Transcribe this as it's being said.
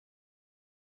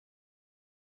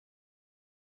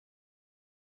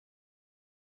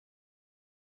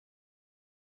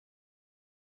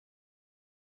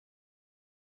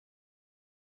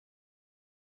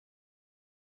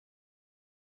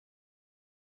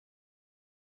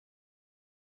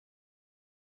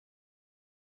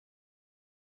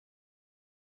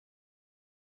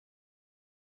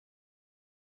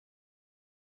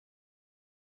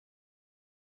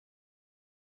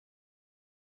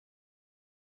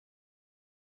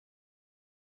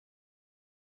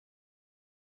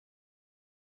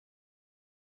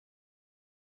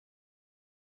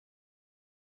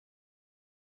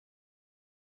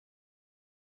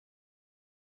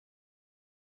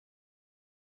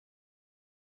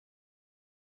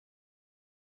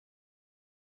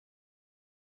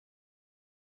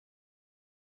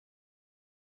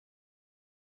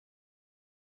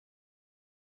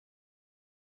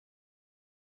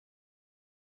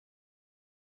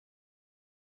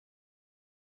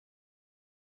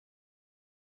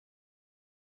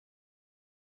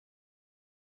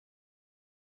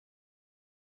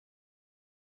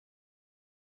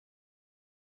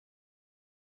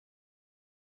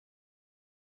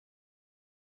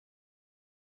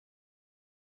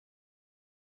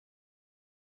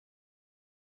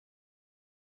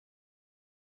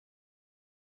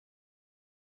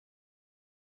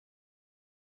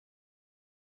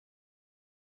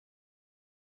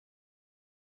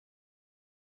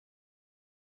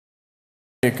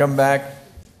You come back,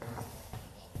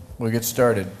 we'll get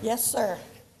started. Yes, sir.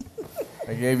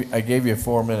 I gave you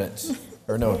 4 minutes,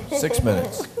 or no, 6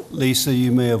 minutes. Lisa,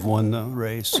 you may have won the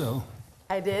race, so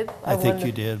I did? I think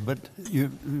you did, but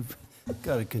you've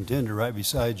got a contender right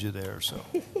beside you there, so.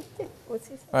 What's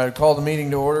he say? All right, call the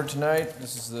meeting to order tonight.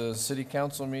 This is the city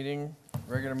council meeting,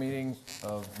 regular meeting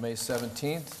of May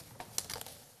 17th.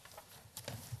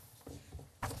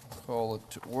 Call it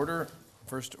to order.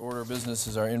 First order of business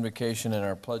is our invocation and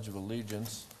our pledge of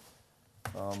allegiance.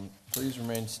 Please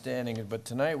remain standing. But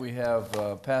tonight we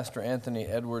have Pastor Anthony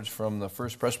Edwards from the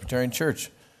First Presbyterian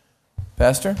Church.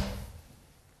 Pastor,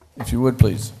 if you would,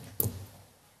 please.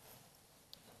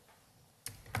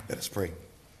 Let us pray.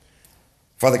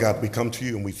 Father God, we come to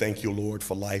you and we thank you, Lord,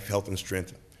 for life, health, and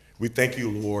strength. We thank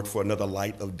you, Lord, for another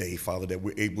light of day, Father, that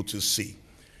we're able to see.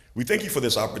 We thank you for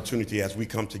this opportunity as we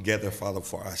come together, Father,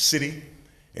 for our city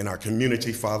and our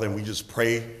community, Father, and we just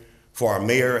pray for our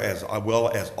mayor as well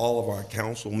as all of our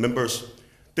council members,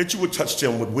 that you would touch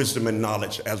them with wisdom and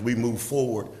knowledge as we move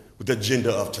forward with the agenda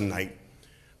of tonight.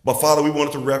 But Father, we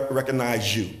wanted to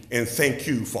recognize you and thank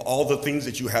you for all the things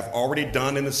that you have already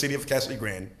done in the city of Casa,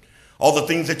 Grande, all the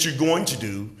things that you're going to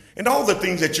do, and all the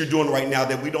things that you're doing right now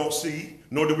that we don't see,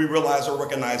 nor do we realize or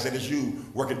recognize that it's you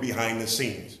working behind the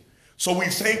scenes. So we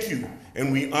thank you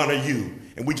and we honor you,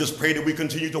 and we just pray that we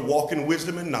continue to walk in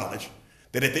wisdom and knowledge,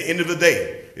 that at the end of the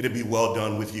day, it'll be well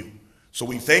done with you. So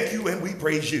we thank you and we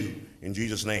praise you. In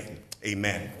Jesus' name,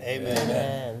 amen. Amen.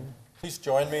 Amen. Please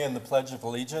join me in the Pledge of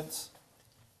Allegiance.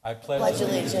 I Pledge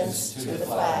allegiance to the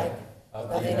flag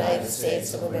of the United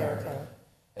States of America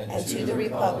and to the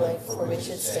republic for which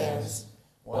it stands,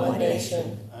 one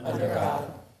nation, under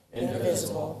God,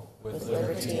 indivisible, with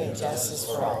liberty and justice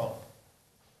for all.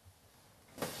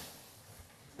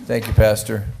 Thank you,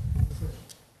 Pastor.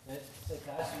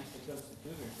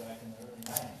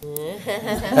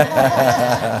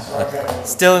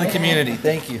 Still in the community,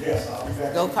 thank you.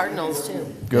 Go Cardinals,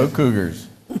 too. Go Cougars.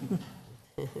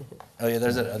 Oh yeah,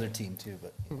 there's that other team too,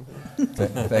 but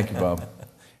Thank you, Bob.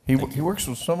 He works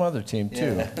with some other team,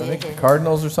 too. Yeah. I think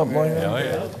Cardinals or something like that.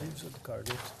 yeah. These are the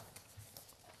Cardinals.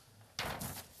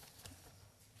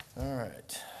 All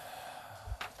right.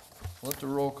 Let the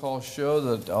roll call show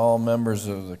that all members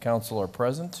of the council are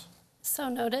present. So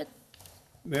noted.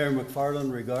 Mayor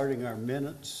McFarland, regarding our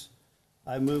minutes,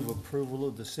 I move approval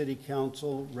of the city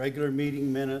council regular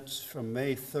meeting minutes from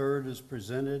May 3rd as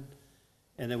presented,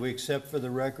 and that we accept for the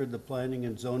record the Planning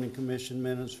and Zoning Commission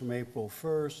minutes from April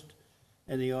 1st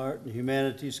and the Art and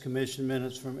Humanities Commission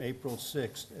minutes from April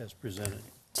 6th as presented.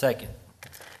 second.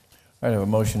 All right, I have a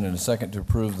motion and a second to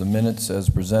approve the minutes as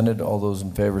presented. All those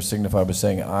in favor signify by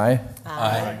saying aye.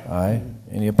 Aye. Aye.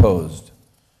 Any opposed?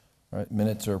 All right,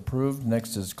 minutes are approved.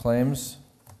 Next is claims.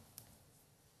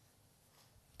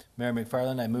 Mayor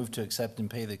McFarland, I move to accept and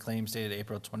pay the claims dated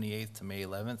April 28th to May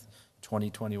 11th,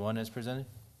 2021 as presented.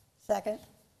 Second.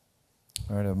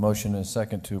 All right, I have a motion and a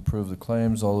second to approve the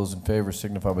claims. All those in favor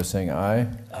signify by saying aye.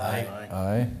 Aye.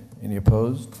 Aye. Any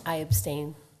opposed? I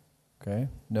abstain. Okay.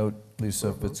 Note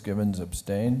Lisa Fitzgibbons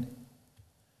abstain.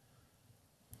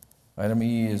 Item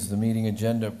E is the meeting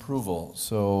agenda approval.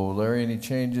 So Larry, any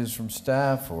changes from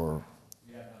staff or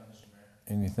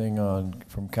anything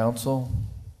from council?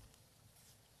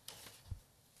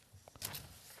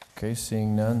 Okay,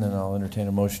 seeing none, then I'll entertain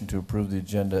a motion to approve the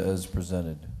agenda as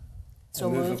presented. So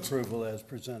I move moved. approval as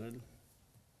presented.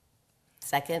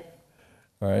 Second.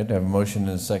 All right, I have a motion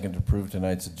and a second to approve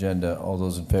tonight's agenda. All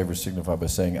those in favor signify by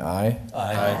saying aye.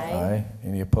 Aye. Aye.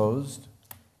 Any opposed?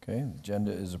 Okay, the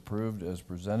agenda is approved as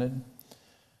presented.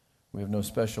 We have no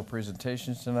special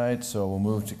presentations tonight, so we'll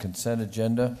move to consent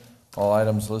agenda. All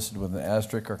items listed with an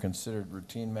asterisk are considered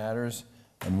routine matters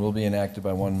and will be enacted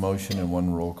by one motion and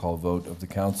one roll call vote of the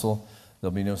council.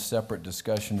 There'll be no separate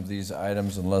discussion of these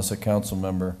items unless a council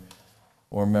member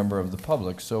or member of the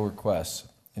public so requests,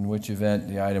 in which event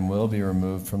the item will be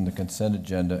removed from the consent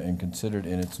agenda and considered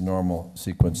in its normal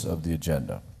sequence of the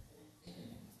agenda.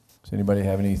 Does anybody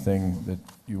have anything that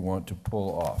you want to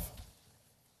pull off?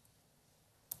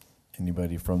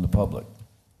 Anybody from the public?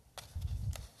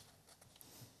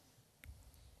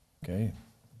 Okay.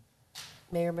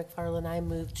 Mayor McFarland, I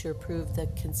move to approve the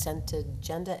consent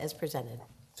agenda as presented.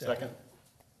 Second.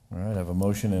 All right, I have a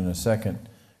motion and a second.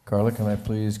 Carla, can I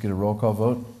please get a roll call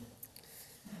vote?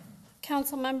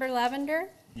 Councilmember Lavender,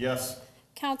 Yes.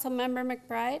 Councilmember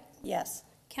McBride, Yes.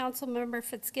 Councilmember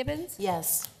Fitzgibbons,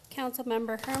 Yes.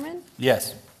 Councilmember Herman,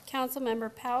 Yes.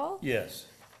 Councilmember Powell, Yes.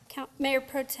 Mayor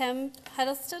Pro Tem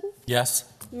Huddleston, Yes.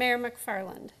 Mayor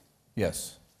McFarland.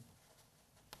 Yes.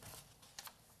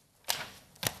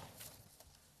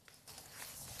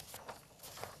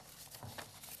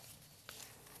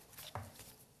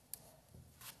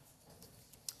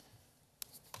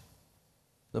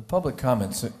 The public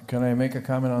comments, can I make a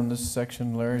comment on this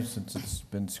section, Larry, since it's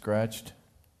been scratched?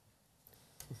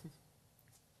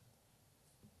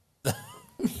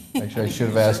 Actually, I should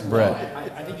have asked Brett.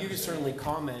 I think you can certainly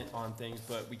comment on things,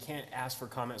 but we can't ask for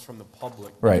comments from the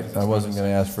public. Right, because I it's wasn't not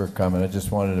going to ask for a comment, I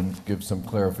just wanted to give some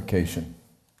clarification.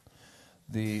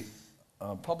 The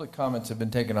public comments have been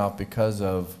taken off because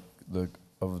of the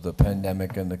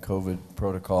pandemic and the COVID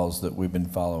protocols that we've been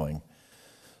following.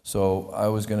 So I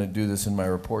was going to do this in my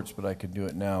reports, but I could do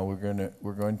it now. We are going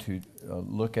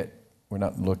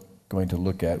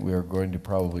to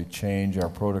probably change our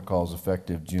protocols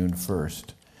effective June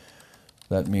 1st.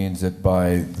 That means that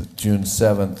by the June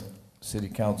 7th City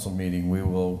Council meeting, we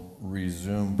will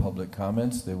resume public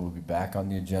comments. They will be back on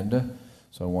the agenda,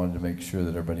 so I wanted to make sure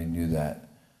that everybody knew that.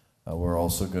 We're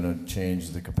also going to change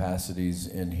the capacities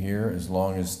in here as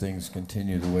long as things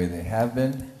continue the way they have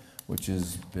been, which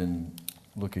has been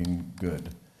looking good.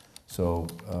 So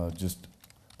just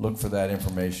look for that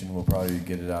information. We'll probably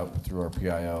get it out through our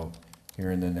PIO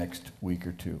here in the next week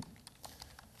or two.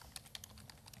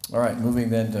 All right,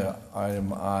 moving then to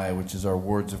item I, which is our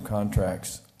awards of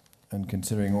contracts, and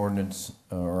considering ordinance,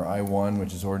 or I-1,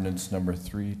 which is ordinance number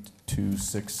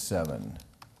 3267.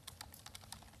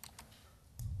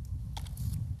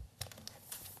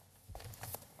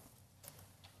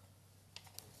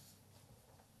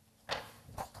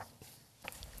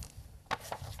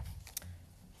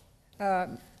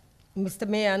 Mr.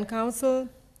 Mayor and Council,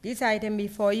 this item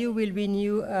before you will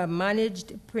renew a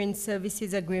managed print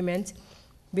services agreement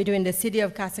between the City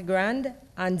of Casa Grande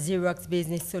and Xerox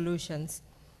Business Solutions.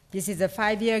 This is a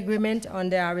 5-year agreement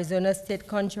under Arizona State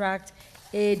Contract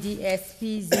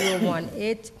ADSP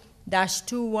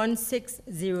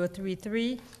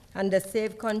 018-216033 and the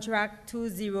Save Contract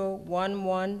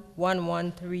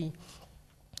 2011113.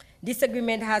 This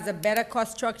agreement has a better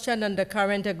cost structure than the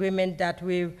current agreement that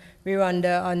we're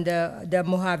under the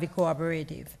Mojave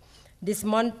Cooperative. This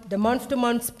month, the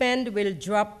month-to-month spend will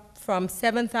drop from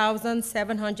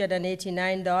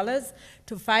 $7,789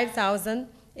 to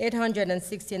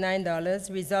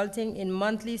 $5,869, resulting in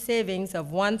monthly savings of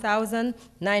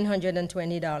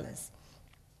 $1,920.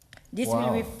 This will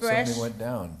refresh. Something went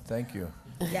down. Thank you.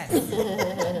 Yes.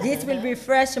 This will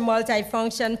refresh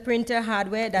multifunction printer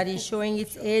hardware that is showing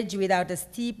its age without a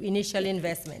steep initial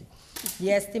investment.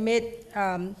 The estimate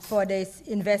for this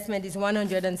investment is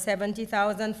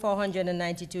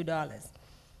 $170,492.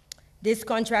 This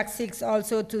contract seeks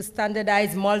also to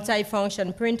standardize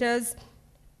multifunction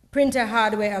printer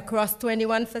hardware across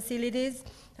 21 facilities,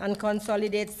 and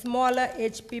consolidate smaller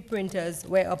HP printers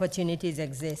where opportunities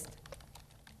exist.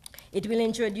 It will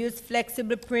introduce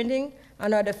flexible printing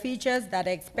and other features that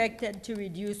are expected to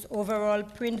reduce overall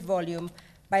print volume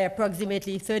by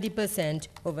approximately 30%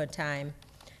 over time.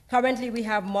 Currently, we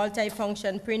have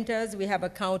multifunction printers. We have a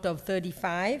count of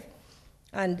 35.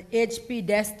 And HP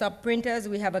desktop printers,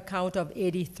 we have a count of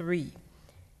 83.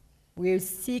 We're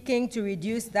seeking to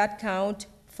reduce that count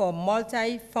for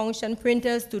multifunction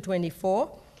printers to 24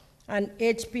 and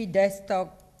HP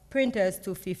desktop printers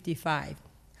to 55.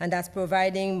 And that's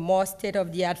providing more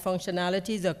state-of-the-art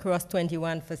functionalities across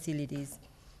 21 facilities.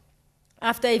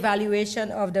 After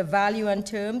evaluation of the value and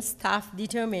terms, staff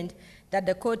determined that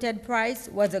the quoted price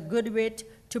was a good rate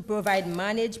to provide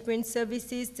managed print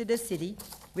services to the city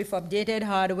with updated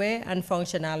hardware and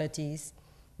functionalities.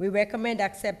 We recommend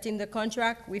accepting the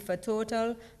contract with a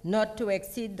total not to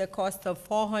exceed the cost of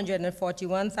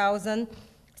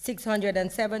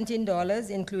 $441,617,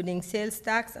 including sales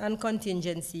tax and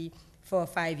contingency, for a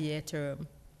 5-year term.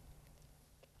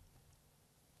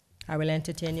 I will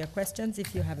entertain your questions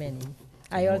if you have any.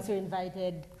 I also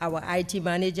invited our IT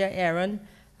manager, Aaron,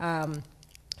 to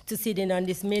sit in on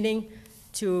this meeting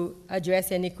to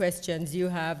address any questions you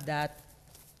have that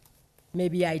may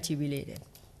be IT related.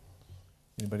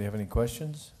 Anybody have any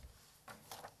questions?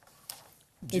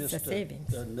 It's a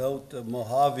savings. A note,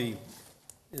 Mojave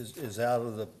is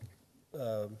out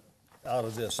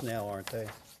of this now, aren't they?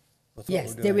 With what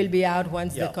Yes, we're they will doing? be out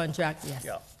once the Yeah. contract, yes,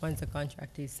 Yeah. once the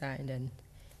contract is signed and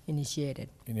initiated.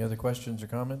 Any other questions or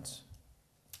comments?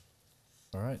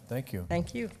 All right, thank you.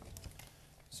 Thank you.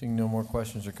 Seeing no more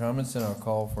questions or comments, then I'll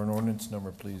call for an ordinance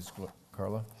number, please,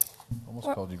 Carla.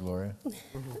 Almost called you Gloria.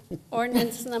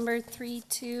 Ordinance number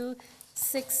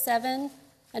 3267,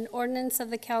 an ordinance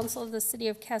of the Council of the City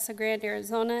of Casa Grande,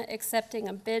 Arizona, accepting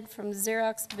a bid from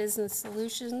Xerox Business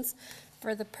Solutions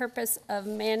for the purpose of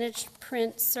managed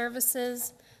print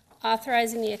services,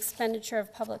 authorizing the expenditure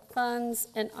of public funds,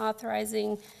 and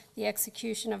authorizing the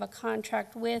execution of a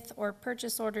contract with or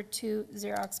purchase order to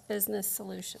Xerox Business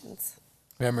Solutions.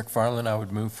 Mayor McFarland, I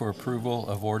would move for approval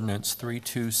of ordinance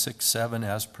 3267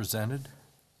 as presented.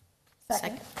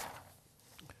 Second.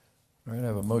 All right, I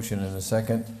have a motion and a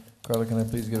second. Carla, can I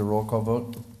please get a roll call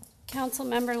vote?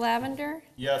 Councilmember Lavender,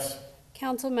 Yes.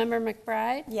 Councilmember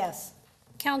McBride, Yes.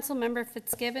 Councilmember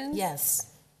Fitzgibbons.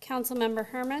 Yes. Councilmember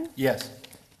Herman, Yes.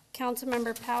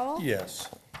 Councilmember Powell, Yes.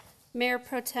 Mayor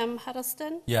Pro Tem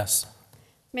Huddleston, Yes.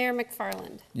 Mayor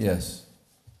McFarland. Yes.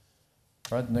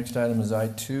 All right, the next item is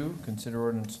I-2, consider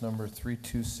ordinance number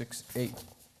 3268.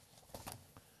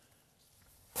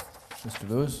 Mr.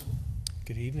 Lewis?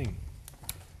 Good evening.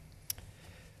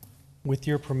 With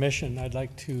your permission, I'd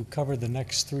like to cover the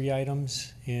next three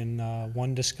items in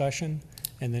one discussion,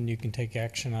 and then you can take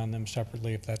action on them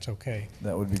separately if that's okay.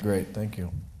 That would be great, thank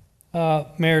you.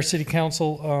 Mayor, City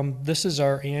Council, this is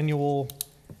our annual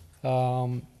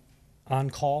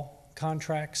on-call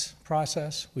contracts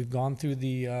process. We've gone through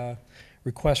the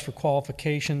request for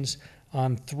qualifications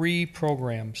on three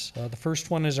programs. The first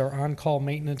one is our on-call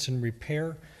maintenance and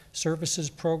repair services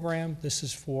program. This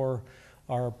is for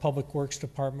our Public Works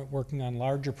Department working on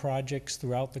larger projects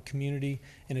throughout the community,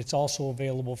 and it's also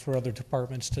available for other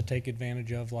departments to take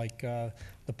advantage of, like the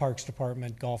Parks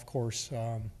Department, golf course,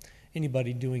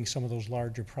 anybody doing some of those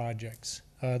larger projects.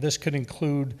 This could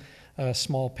include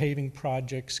small paving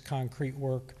projects, concrete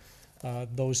work,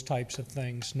 those types of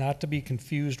things. Not to be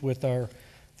confused with our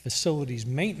facilities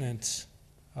maintenance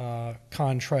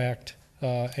contract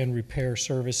and repair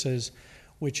services,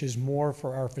 which is more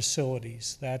for our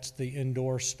facilities. That's the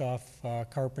indoor stuff,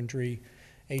 carpentry,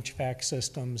 HVAC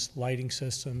systems, lighting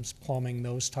systems, plumbing,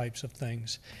 those types of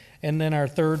things. And then our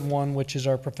third one, which is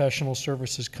our professional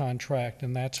services contract,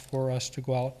 and that's for us to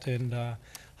go out and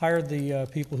hire the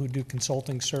people who do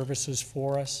consulting services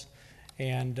for us.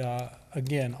 And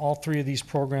again, all three of these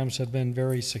programs have been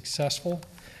very successful.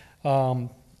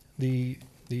 The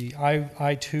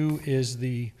I-2 is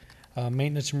the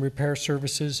maintenance and repair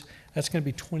services. That's going to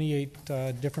be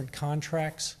 28 different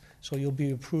contracts. So you'll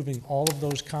be approving all of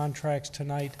those contracts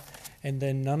tonight, and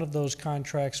then none of those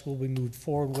contracts will be moved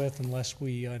forward with unless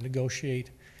we negotiate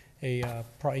a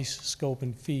price, scope,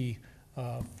 and fee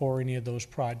for any of those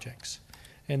projects.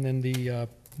 And then the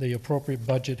appropriate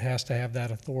budget has to have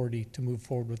that authority to move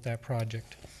forward with that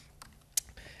project.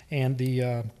 And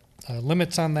the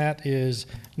limits on that is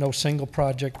no single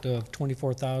project of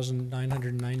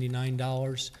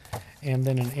 $24,999, and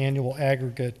then an annual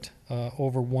aggregate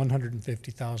over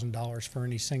 $150,000 for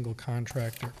any single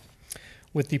contractor.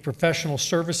 With the professional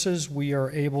services, we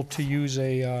are able to use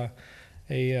a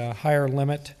higher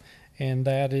limit, and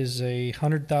that is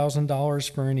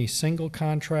 $100,000 for any single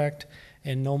contract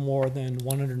and no more than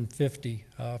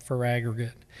 $150,000 for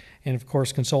aggregate. And of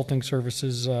course, consulting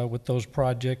services with those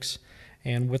projects,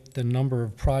 and with the number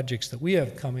of projects that we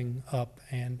have coming up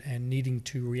and needing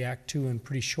to react to in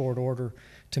pretty short order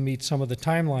to meet some of the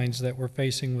timelines that we're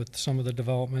facing with some of the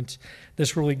developments,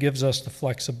 this really gives us the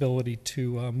flexibility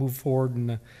to move forward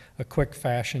in a quick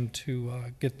fashion to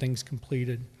get things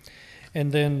completed.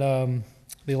 And then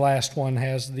the last one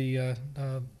has the,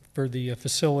 for the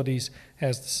facilities,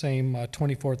 has the same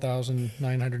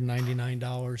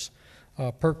 $24,999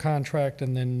 per contract,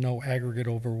 and then no aggregate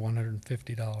over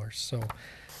 $150. So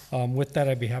with that,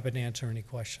 I'd be happy to answer any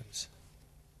questions.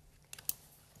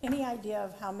 Any idea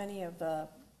of how many of the,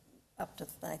 up to,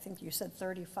 I think you said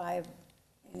 35,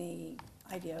 any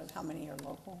idea of how many are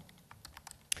local?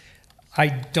 I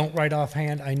don't right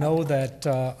offhand. I know that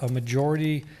a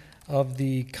majority of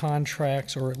the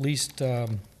contracts, or at least a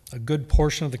good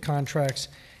portion of the contracts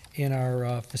in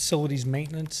our facilities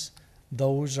maintenance,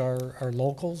 those are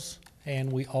locals.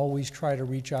 And we always try to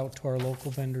reach out to our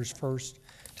local vendors first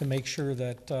to make sure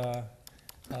that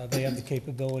they have the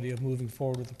capability of moving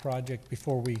forward with the project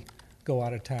before we go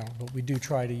out of town. But we do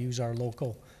try to use our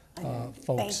local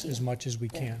folks as much as we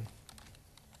can.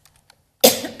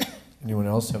 Anyone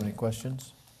else have any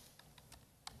questions?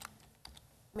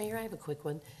 Mayor, I have a quick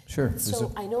one. Sure.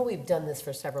 So I know we've done this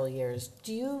for several years.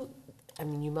 Do you, I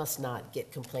mean, you must not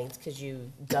get complaints because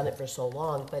you've done it for so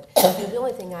long, but the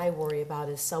only thing I worry about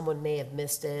is someone may have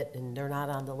missed it and they're not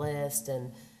on the list,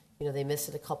 and, you know, they missed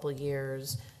it a couple of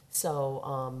years. So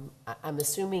I'm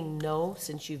assuming no,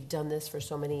 since you've done this for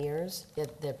so many years,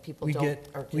 that people We aren't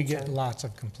get concerned? lots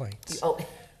of complaints. Oh.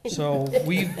 So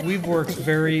we've worked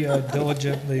very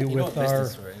diligently with our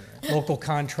local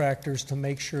contractors to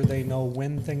make sure they know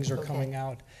when things are coming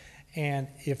out. And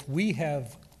if we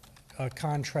have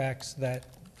contracts that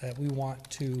we want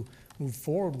to move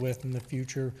forward with in the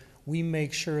future, we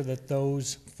make sure that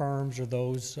those firms or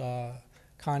those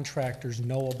contractors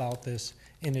know about this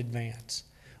in advance.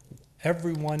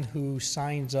 Everyone who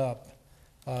signs up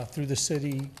through the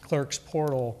city clerk's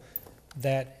portal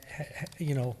that,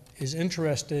 is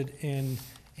interested in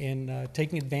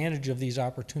taking advantage of these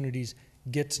opportunities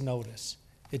gets notice.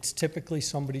 It's typically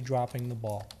somebody dropping the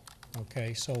ball,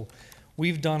 okay? So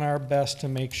we've done our best to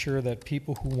make sure that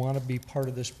people who want to be part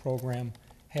of this program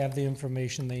have the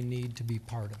information they need to be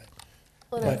part of it.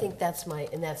 Well, and I think that's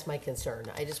my concern.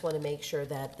 I just want to make sure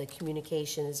that the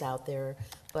communication is out there.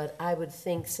 But I would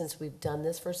think since we've done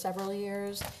this for several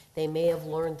years, they may have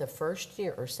learned the first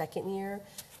year or second year,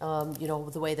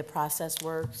 the way the process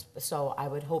works. So I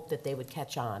would hope that they would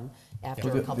catch on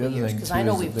after a couple of years, because I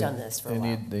know we've done this for a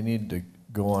while. They need to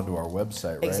go onto our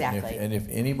website, right? Exactly. And if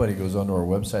anybody goes onto our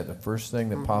website, the first thing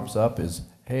that pops up is,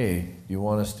 hey, do you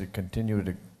want us to continue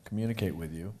to communicate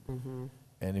with you?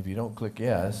 And if you don't click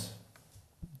yes,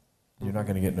 you're not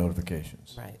going to get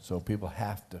notifications. Right. So people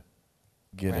have to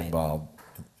get Right. involved.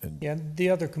 Yeah, the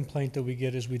other complaint that we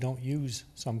get is we don't use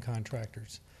some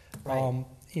contractors. Right.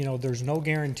 There's no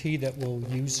guarantee that we'll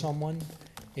use someone.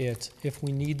 It's if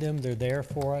we need them, they're there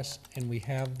for us, and we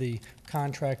have the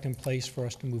contract in place for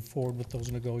us to move forward with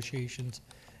those negotiations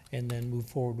and then move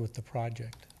forward with the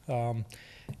project.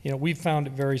 We've found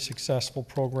it very successful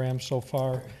program so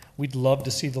far. We'd love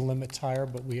to see the limits higher,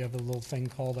 but we have a little thing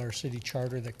called our city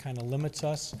charter that kind of limits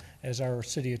us, as our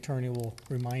city attorney will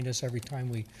remind us every time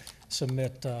we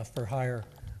submit for higher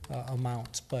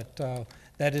amounts. But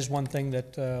that is one thing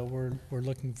that we're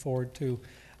looking forward to.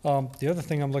 The other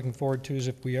thing I'm looking forward to is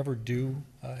if we ever do,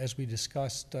 as we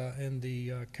discussed in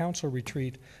the council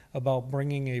retreat, about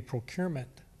bringing a procurement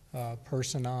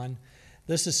person on.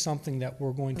 This is something that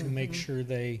we're going to make sure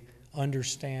they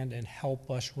understand and help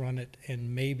us run it,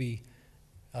 and maybe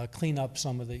clean up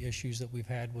some of the issues that we've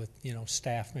had with,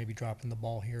 staff maybe dropping the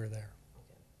ball here or there.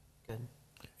 Good.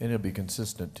 And it'll be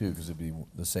consistent too, because it'll be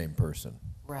the same person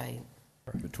Right.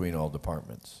 between all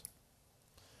departments.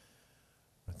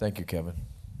 Thank you, Kevin.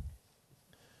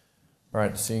 All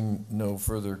right, seeing no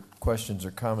further questions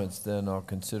or comments, then I'll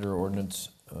consider ordinance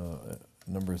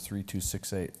number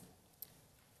 3268.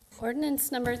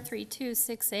 Ordinance number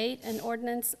 3268, an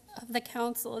ordinance of the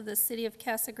Council of the City of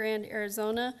Casa Grande,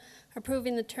 Arizona,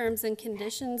 approving the terms and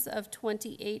conditions of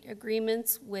 28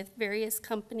 agreements with various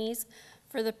companies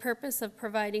for the purpose of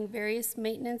providing various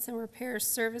maintenance and repair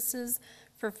services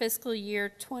for fiscal year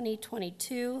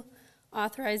 2022,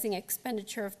 authorizing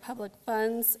expenditure of public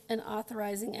funds, and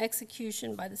authorizing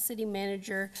execution by the city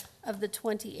manager of the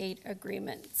 28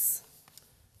 agreements.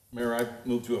 Mayor, I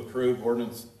move to approve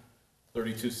ordinance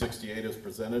 3268 as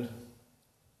presented.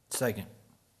 Second.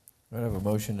 I have a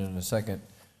motion and a second.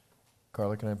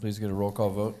 Carla, can I please get a roll call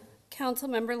vote?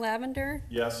 Councilmember Lavender,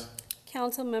 Yes.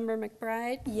 Councilmember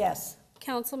McBride, Yes.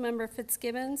 Councilmember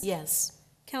Fitzgibbons, Yes.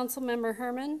 Councilmember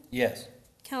Herman, Yes.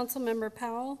 Councilmember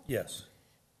Powell, Yes.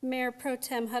 Mayor Pro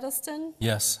Tem Huddleston,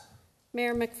 Yes.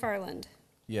 Mayor McFarland.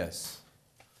 Yes.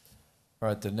 All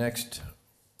right, the next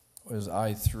is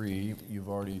I3. You've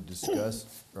already discussed,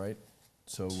 right?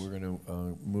 So we're going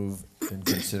to move and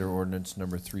consider ordinance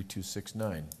number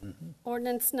 3269.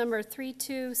 Ordinance number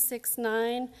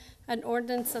 3269, an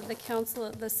ordinance of the Council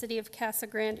of the City of Casa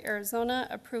Grande, Arizona,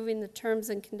 approving the terms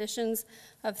and conditions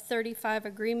of 35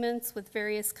 agreements with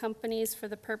various companies for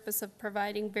the purpose of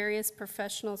providing various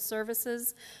professional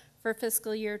services for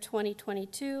fiscal year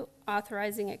 2022,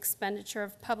 authorizing expenditure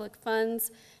of public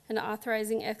funds, and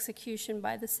authorizing execution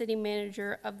by the city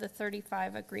manager of the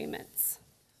 35 agreements.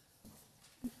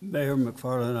 Mayor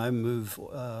McFarland, I move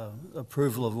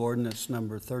approval of ordinance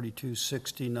number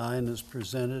 3269 as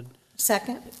presented.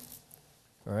 Second?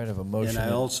 All right, I have a motion. And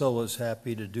I also was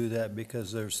happy to do that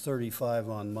because there's 35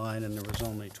 on mine and there was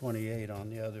only 28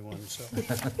 on the other one, so.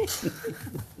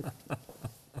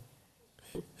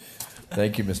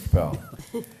 Thank you, Mr. Powell.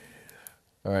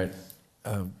 All right,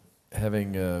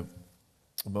 having a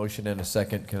motion and a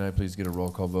second, can I please get a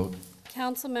roll call vote?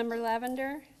 Councilmember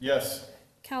Lavender, Yes.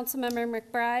 Councilmember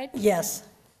McBride, Yes.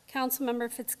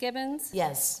 Councilmember Fitzgibbons,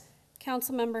 Yes.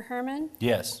 Councilmember Herman,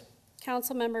 Yes.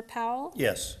 Councilmember Powell,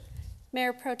 Yes.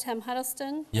 Mayor Pro Tem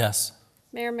Huddleston, Yes.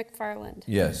 Mayor McFarland.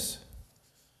 Yes.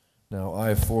 Now,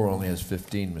 I4 only has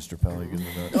 15, Mr. Powell. You're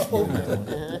not.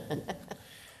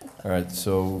 All right,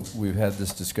 so we've had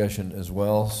this discussion as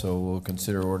well, so we'll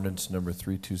consider ordinance number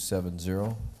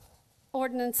 3270.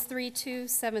 Ordinance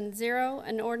 3270,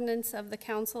 an ordinance of the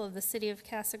Council of the City of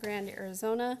Casa Grande,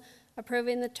 Arizona,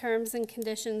 approving the terms and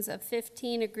conditions of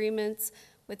 15 agreements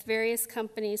with various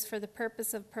companies for the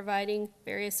purpose of providing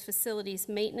various facilities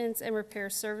maintenance and repair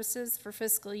services for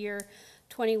fiscal year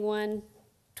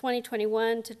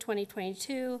 2021 to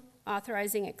 2022,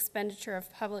 authorizing expenditure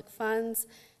of public funds,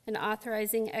 and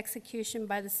authorizing execution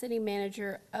by the city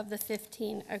manager of the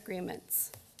 15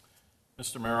 agreements.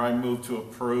 Mr. Mayor, I move to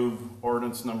approve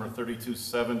ordinance number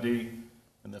 3270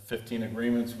 and the 15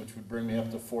 agreements, which would bring me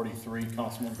up to 43,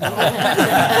 Councilman.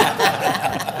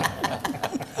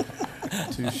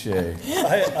 Touche.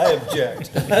 I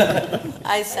object.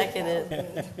 I second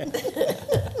it.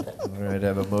 All right, I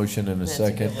have a motion and a That's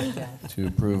a good second one, Jeff. to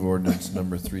approve ordinance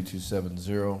number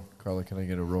 3270. Carla, can I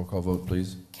get a roll call vote,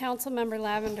 please? Councilmember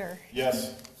Lavender.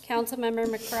 Yes. Councilmember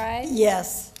McBride.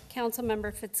 Yes.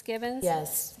 Councilmember Fitzgibbons.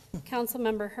 Yes.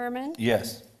 Councilmember Herman.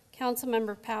 Yes.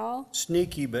 Councilmember Powell.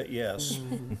 Sneaky, but yes.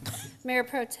 Mayor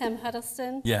Pro Tem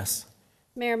Huddleston. Yes.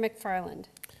 Mayor McFarland.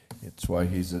 It's why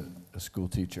he's a school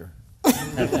teacher.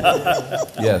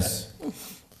 Yes.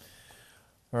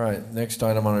 All right, next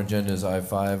item on our agenda is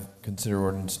I-5, consider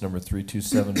ordinance number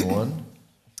 3271.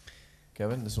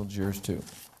 Kevin, this one's yours too.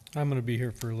 I'm going to be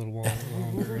here for a little while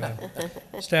longer.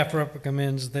 Staff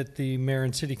recommends that the mayor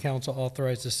and city council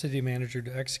authorize the city manager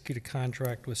to execute a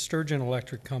contract with Sturgeon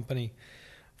Electric Company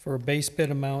for a base bid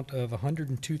amount of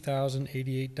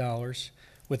 $102,088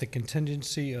 with a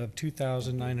contingency of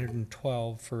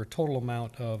 $2,912 for a total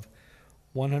amount of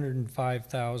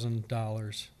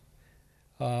 $105,000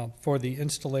 for the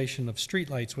installation of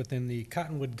streetlights within the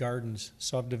Cottonwood Gardens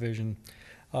subdivision.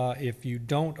 If you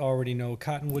don't already know,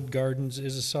 Cottonwood Gardens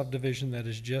is a subdivision that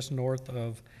is just north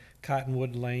of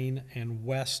Cottonwood Lane and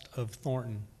west of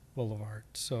Thornton Boulevard.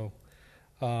 So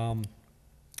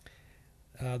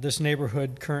this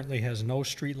neighborhood currently has no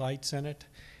streetlights in it,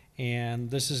 and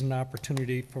this is an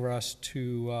opportunity for us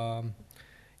to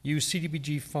use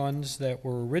CDBG funds that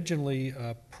were originally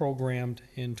programmed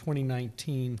in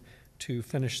 2019 to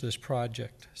finish this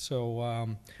project.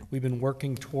 So we've been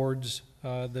working towards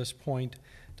this point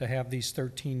to have these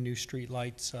 13 new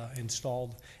streetlights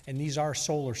installed, and these are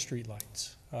solar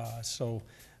streetlights. So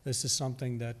this is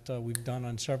something that we've done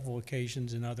on several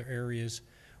occasions in other areas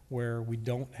where we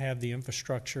don't have the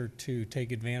infrastructure to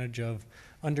take advantage of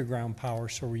underground power,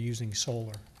 so we're using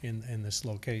solar in this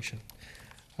location.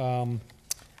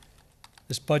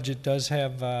 This budget does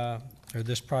have, or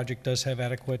this project does have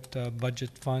adequate budget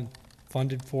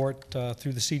funded for it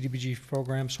through the CDBG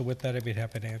program. So with that, I'd be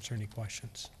happy to answer any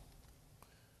questions.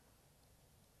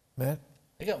 Matt?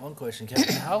 I got one question,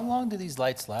 Kevin. How long do these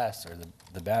lights last, or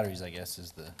the batteries, I guess,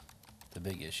 is the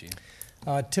big issue?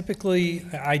 Typically,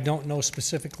 I don't know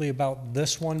specifically about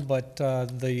this one, but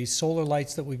the solar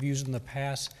lights that we've used in the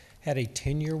past had a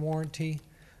 10-year warranty.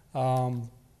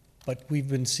 But we've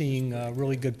been seeing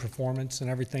really good performance and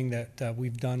everything that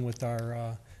we've done with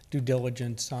our due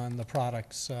diligence on the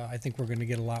products. I think we're going to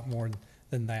get a lot more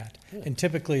than that. And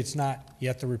typically, it's not you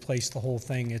have to replace the whole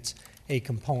thing. It's a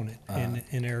component.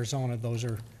 In Arizona, those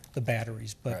are the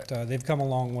batteries. But they've come a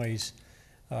long ways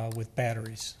with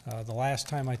batteries. The last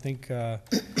time I think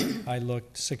I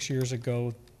looked 6 years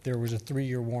ago, there was a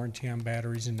 3-year warranty on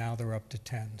batteries, and now they're up to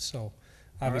 10. So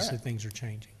obviously things are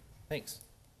changing. Thanks.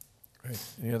 Great.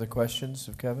 Any other questions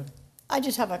of Kevin? I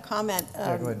just have a comment.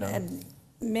 Yeah, go ahead, Donna. And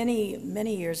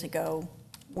many years ago,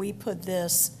 we put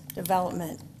this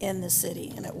development in the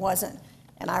city, and it wasn't.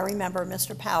 And I remember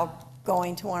Mr. Powell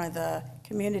going to one of the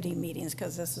community meetings,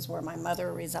 because this is where my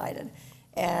mother resided,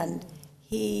 and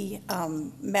he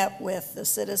met with the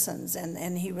citizens,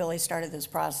 and he really started this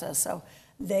process. So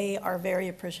they are very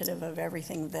appreciative of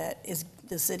everything that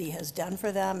the city has done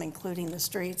for them, including the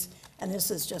streets, and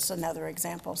this is just another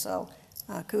example. So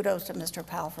kudos to Mr.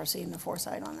 Powell for seeing the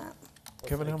foresight on that.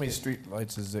 Kevin, how many street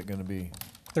lights is it going to be?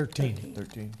 13.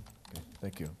 13? Okay,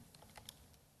 thank you.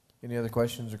 Any other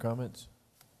questions or comments?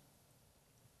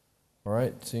 All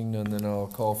right, seeing none, then I'll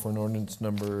call for an ordinance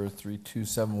number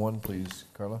 3271, please.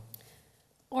 Carla?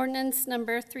 Ordinance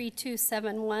number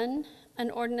 3271,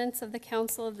 an ordinance of the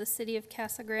Council of the City of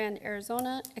Casa Grande,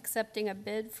 Arizona, accepting a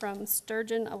bid from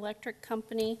Sturgeon Electric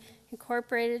Company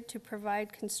Incorporated to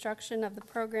provide construction of the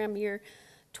program year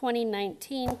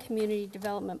 2019 Community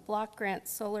Development Block Grant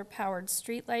Solar-Powered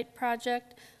Streetlight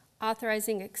Project,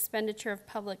 authorizing expenditure of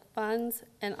public funds,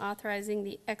 and authorizing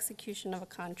the execution of a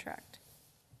contract.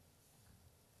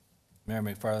 Mayor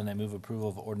McFarland, I move approval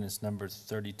of ordinance number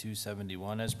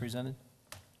 3271 as presented.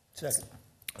 Second.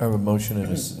 I have a motion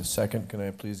and a second. Can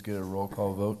I please get a roll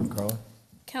call vote, Carla?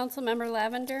 Councilmember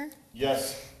Lavender,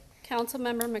 Yes.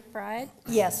 Councilmember McBride,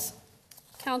 Yes.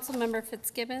 Councilmember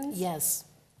Fitzgibbons, Yes.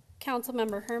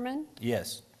 Councilmember Herman,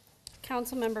 Yes.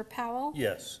 Councilmember Powell,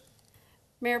 Yes.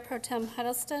 Mayor Pro Tem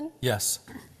Huddleston, Yes.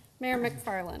 Mayor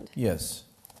McFarland. Yes.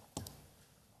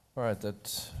 All right, that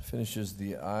finishes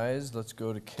the ayes. Let's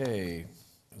go to K.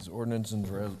 Is ordinance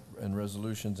and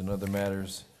resolutions and other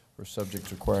matters or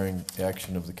subjects requiring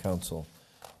action of the council.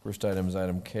 First item is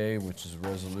item K, which is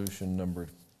resolution number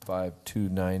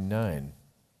 5299.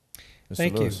 Mr.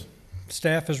 Thank you. Lewis.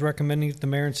 Staff is recommending that the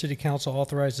mayor and city council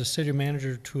authorize the city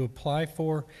manager to apply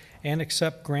for and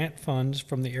accept grant funds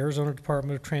from the Arizona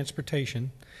Department of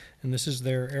Transportation, and this is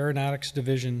their aeronautics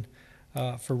division,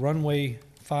 for runway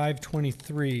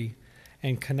 523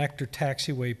 and connector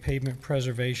taxiway pavement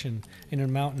preservation in an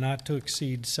amount not to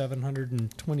exceed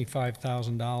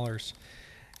 $725,000,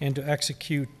 and to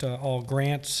execute all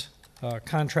grants,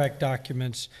 contract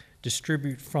documents,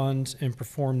 distribute funds, and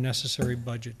perform necessary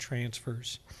budget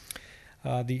transfers.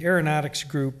 The Aeronautics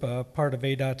Group, part of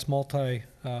ADOT's multimodal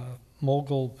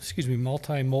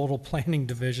planning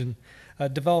division,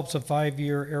 develops a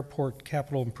 5-year airport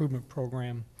capital improvement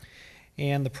program.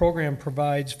 And the program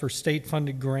provides for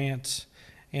state-funded grants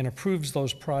and approves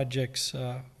those projects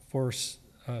for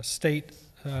state,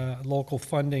 local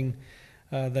funding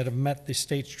that have met the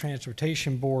state's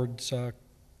transportation board's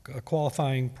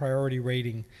qualifying priority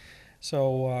rating.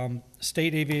 So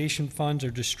state aviation funds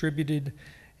are distributed,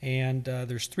 and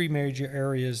there's 3 major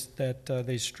areas that they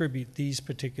distribute these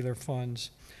particular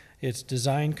funds. It's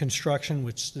design construction,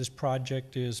 which this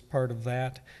project is part of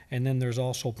that, and then there's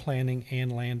also planning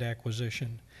and land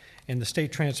acquisition. And the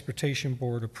State Transportation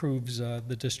Board approves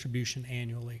the distribution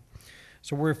annually.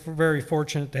 So we're very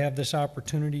fortunate to have this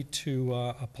opportunity to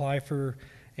apply for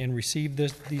and receive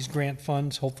these grant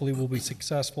funds. Hopefully we'll be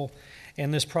successful.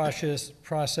 And this process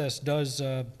does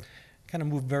kind of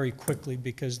move very quickly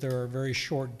because there are very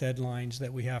short deadlines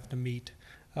that we have to meet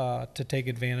to take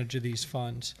advantage of these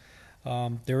funds.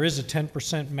 There is a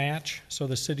 10% match, so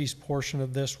the city's portion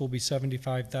of this will be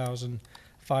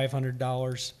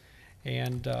 $75,500.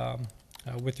 And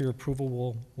with your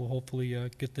approval, we'll hopefully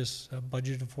get this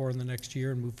budgeted for in the next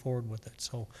year and move forward with it.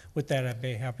 So with that, I'd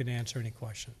be happy to answer any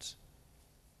questions.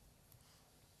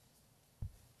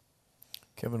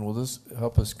 Kevin, will this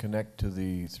help us connect to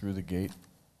the through the gate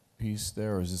piece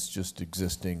there, or is this just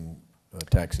existing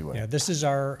taxiway? Yeah, this is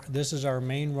our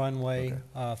main runway,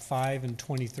 okay. 5 and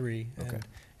 23, okay.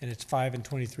 and it's 5 and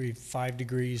 23, 5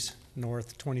 degrees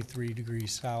north, 23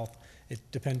 degrees south. It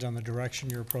depends on the direction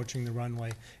you're approaching the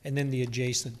runway, and then the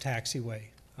adjacent taxiway.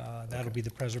 That'll be the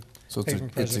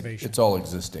pavement preservation. It's all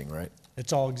existing, right?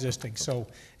 It's all existing, so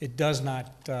it does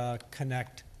not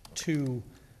connect to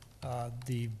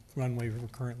the runway we're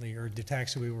currently, or the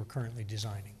taxiway we're currently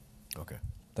designing. Okay,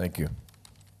 thank you. All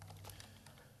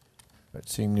right,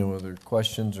 seeing no other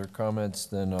questions or comments,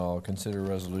 then I'll consider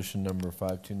resolution number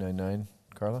 5299.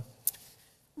 Carla?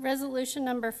 Resolution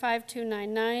number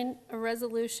 5299, a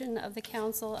resolution of the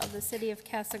Council of the City of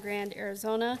Casa Grande,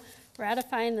 Arizona,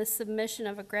 ratifying the submission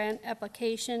of a grant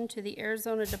application to the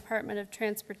Arizona Department of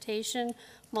Transportation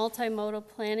Multimodal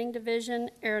Planning Division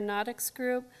Aeronautics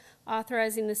Group,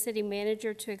 authorizing the city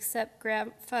manager to accept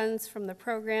grant funds from the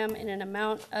program in an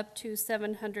amount up to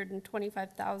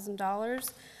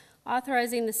 $725,000,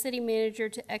 authorizing the city manager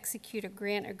to execute a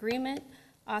grant agreement,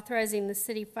 authorizing the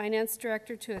city finance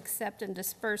director to accept and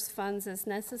disperse funds as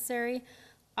necessary,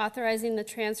 authorizing the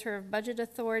transfer of budget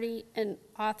authority, and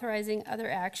authorizing other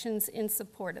actions in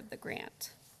support of the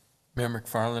grant. Mayor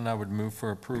McFarland, I would move for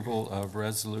approval of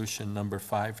resolution number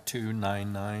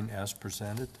 5299 as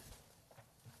presented.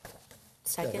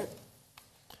 Second? All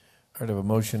right, I have a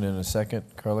motion and a second.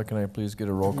 Carla, can I please get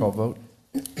a roll call vote?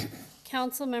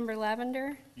 Councilmember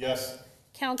Lavender, Yes.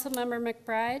 Councilmember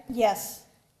McBride, Yes.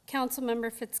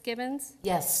 Councilmember Fitzgibbons,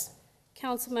 Yes.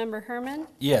 Councilmember Herman,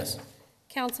 Yes.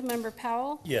 Councilmember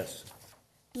Powell, Yes.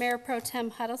 Mayor Pro Tem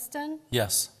Huddleston,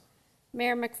 Yes.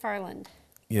 Mayor McFarland.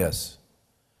 Yes.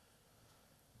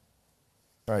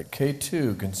 All right,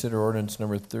 K2, consider ordinance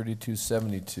number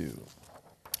 3272.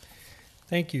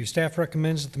 Thank you. Staff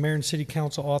recommends that the mayor and city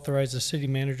council authorize the city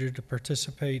manager to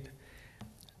participate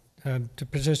in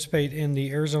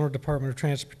the Arizona Department of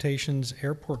Transportation's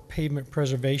Airport Pavement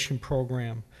Preservation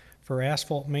Program for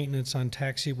asphalt maintenance on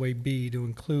Taxiway B, to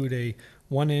include a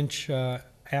 1-inch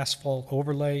asphalt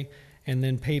overlay and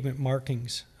then pavement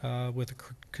markings with a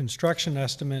construction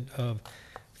estimate of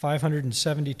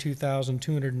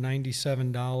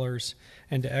 $572,297,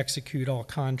 and to execute all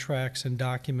contracts and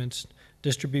documents,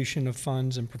 distribution of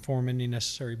funds, and perform any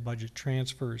necessary budget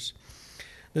transfers.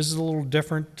 This is a little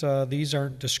different. These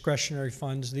aren't discretionary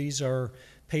funds. These are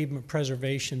pavement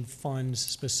preservation funds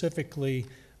specifically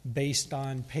based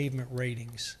on pavement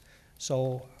ratings.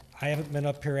 So I haven't been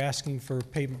up here asking for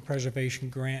pavement preservation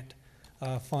grant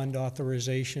fund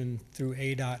authorization through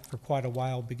ADOT for quite a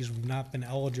while because we've not been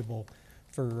eligible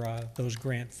for those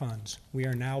grant funds. We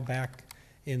are now back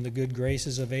in the good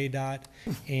graces of ADOT,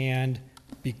 and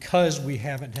because we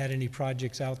haven't had any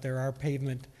projects out there, our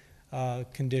pavement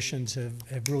conditions have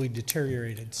really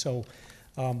deteriorated. So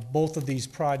both of these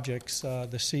projects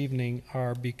this evening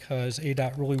are because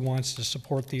ADOT really wants to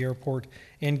support the airport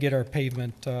and get our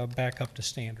pavement back up to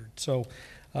standard. So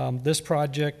this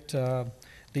project, the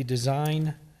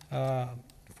design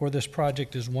for this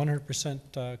project is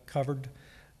 100% covered,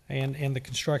 and the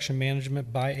construction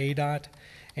management by ADOT,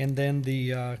 and then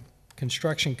the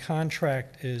construction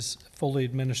contract is fully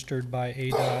administered by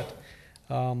ADOT.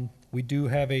 We do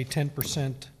have a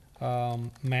 10%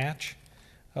 match,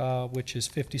 which is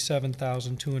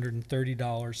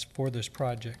 $57,230 for this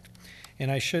project.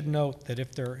 And I should note that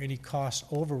if there are any cost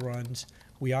overruns,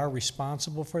 we are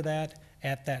responsible for that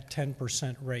at that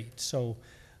 10% rate. So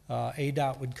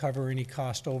ADOT would cover any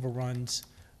cost overruns,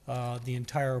 the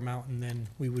entire amount, and then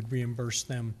we would reimburse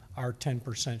them our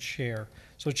 10% share.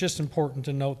 So it's just important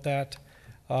to note that.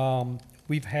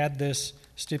 We've had this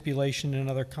stipulation in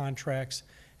other contracts,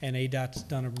 and ADOT's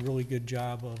done a really good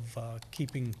job of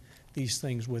keeping these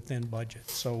things within budget.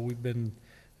 So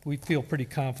we feel pretty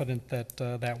confident that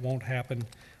that won't happen.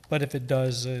 But if it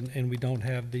does, and we don't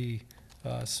have the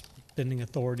spending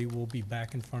authority, we'll be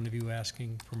back in front of you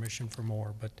asking permission for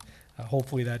more. But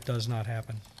hopefully that does not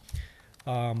happen.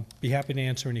 Be happy to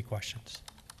answer any questions.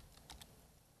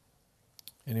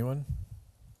 Anyone?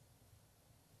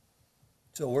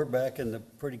 So we're back in the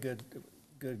pretty good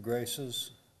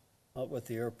graces out with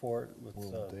the airport with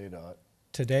ADOT.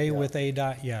 Today Yeah. with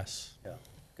ADOT, yes. yeah,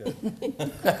 good.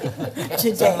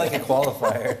 Sound like a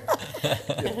qualifier.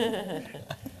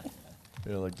 I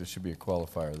feel like there should be a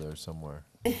qualifier there somewhere.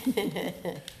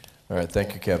 All right,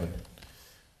 thank you, Kevin.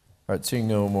 All right, seeing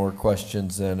no more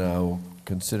questions, then I'll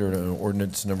consider an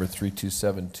ordinance number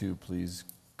 3272, please.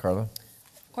 Carla?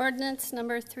 Ordinance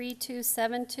number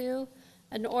 3272,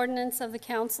 an ordinance of the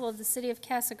Council of the City of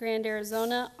Casa Grande,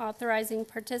 Arizona, authorizing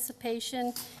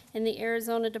participation in the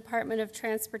Arizona Department of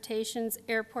Transportation's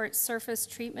Airport Surface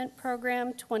Treatment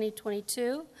Program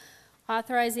 2022,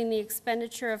 authorizing the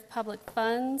expenditure of public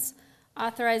funds,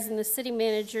 authorizing the city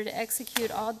manager to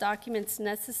execute all documents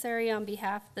necessary on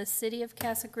behalf of the City of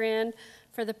Casa Grande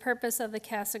for the purpose of the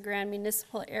Casa Grande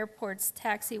Municipal Airport's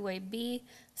Taxiway B,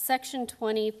 Section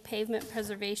 20 Pavement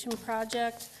Preservation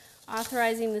Project,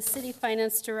 authorizing the city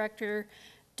finance director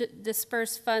to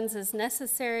disperse funds as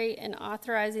necessary, and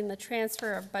authorizing the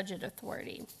transfer of budget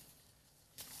authority.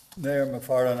 Mayor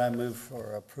McFarland, I move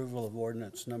for approval of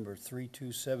ordinance number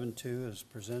 3272 as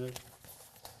presented.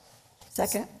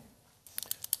 Second.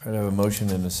 All right, I have a motion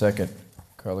and a second.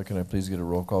 Carla, can I please get a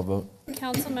roll call vote?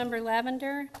 Councilmember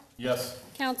Lavender, Yes.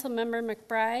 Councilmember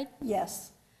McBride,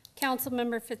 Yes.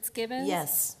 Councilmember Fitzgibbons.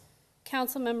 Yes.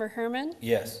 Councilmember Herman,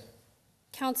 Yes.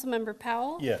 Councilmember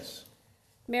Powell. Yes.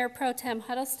 Mayor Pro Tem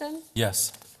Huddleston,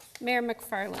 Yes. Mayor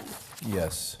McFarland.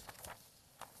 Yes.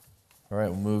 All right,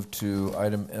 we'll move to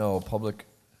item L, public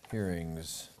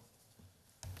hearings.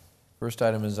 First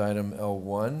item is item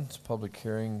L1. It's public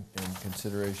hearing and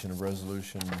consideration of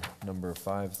resolution number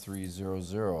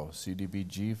 5300,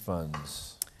 CDBG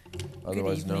funds,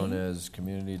 otherwise known evening. as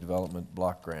Community Development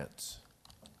Block Grants.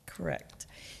 Correct.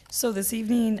 So this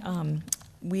evening,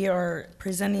 we are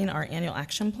presenting our annual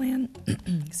action plan,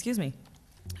 excuse me,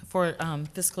 for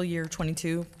fiscal year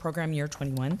 22, program year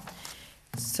 21.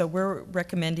 So we're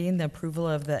recommending the approval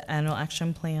of the annual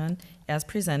action plan as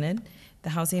presented.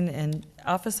 The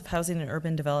Office of Housing and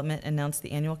Urban Development announced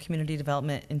the annual community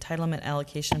development entitlement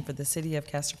allocation for the city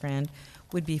of Casa Grande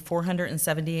would be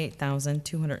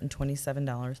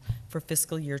 $478,227 for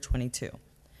fiscal year 22.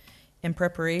 In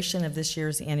preparation of this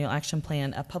year's annual action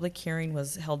plan, a public hearing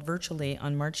was held virtually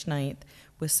on March 9th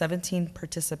with 17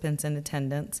 participants in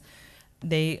attendance.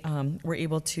 They were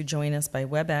able to join us by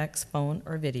WebEx, phone,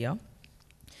 or video.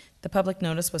 The public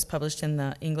notice was published in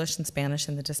the English and Spanish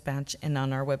in the Dispatch and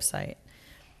on our website.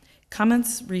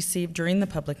 Comments received during the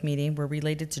public meeting were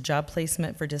related to job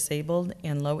placement for disabled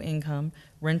and low-income,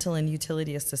 rental and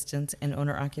utility assistance, and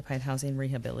owner-occupied housing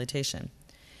rehabilitation.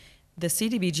 The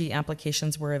CDBG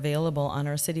applications were available on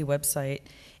our city website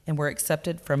and were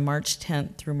accepted from March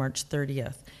 10th through March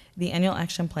 30th. The annual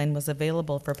action plan was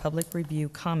available for public review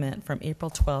comment from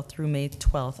April 12th through May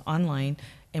 12th online,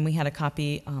 and we had a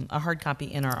copy, a hard copy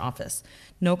in our office.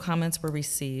 No comments were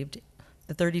received.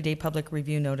 The 30-day public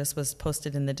review notice was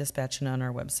posted in the Dispatch and on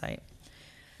our website.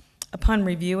 Upon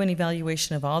review and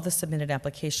evaluation of all the submitted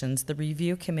applications, the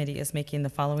review committee is making the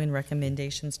following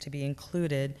recommendations to be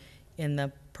included in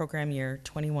the program year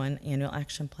 21 annual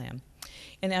action plan.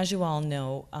 And as you all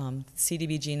know,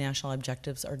 CDBG national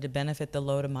objectives are to benefit the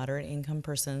low to moderate income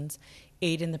persons,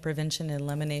 aid in the prevention and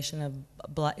elimination of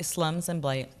slums and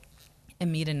blight, and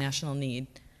meet a national need.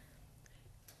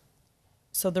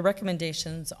 So the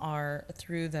recommendations are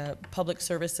through the public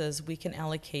services, we can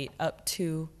allocate up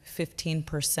to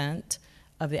 15%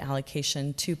 of the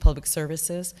allocation to public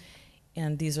services.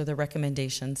 And these are the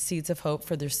recommendations. Seeds of Hope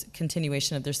for their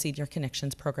continuation of their Senior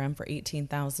Connections program for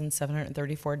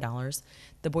 $18,734.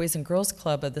 The Boys and Girls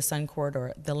Club of the Sun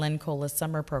Corridor, the Len Cola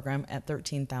Summer Program at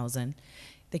 $13,000.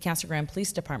 The Casa Grande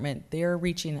Police Department, they're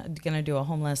going to do a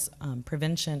homeless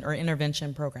prevention or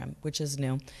intervention program, which is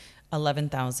new,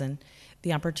 $11,000.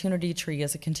 The Opportunity Tree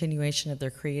is a continuation of their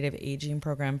creative aging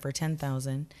program for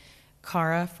 $10,000.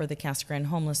 Cara for the Casa Grande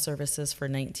Homeless Services for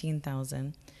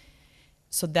 $19,000.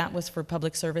 So that was for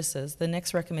public services. The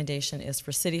next recommendation is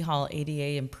for City Hall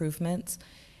ADA improvements.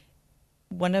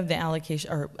 One of the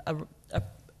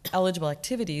eligible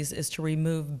activities is to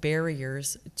remove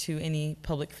barriers to any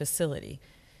public facility.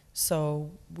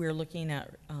 So we're looking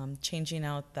at changing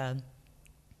out the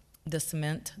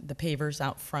cement, the pavers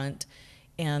out front,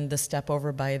 and the step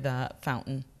over by the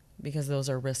fountain, because those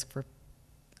are risk for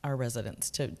our residents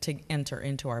to enter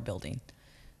into our building.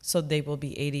 So they will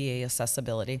be ADA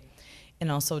accessibility.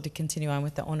 And also to continue on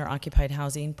with the owner-occupied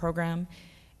housing program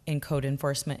and code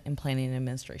enforcement and planning and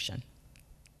administration.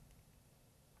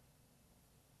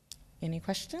 Any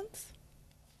questions?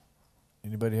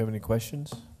 Anybody have any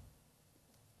questions?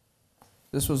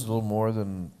 This was a little more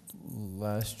than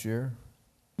last year.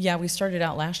 Yeah, we started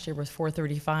out last year with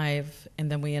 435,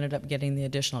 and then we ended up getting the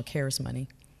additional CARES money.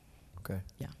 Okay.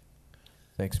 Yeah.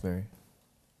 Thanks, Mary.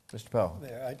 Mr. Powell.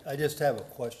 Mayor, I just have a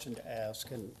question to ask,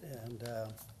 and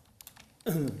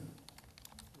the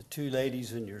two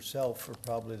ladies and yourself are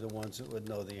probably the ones that would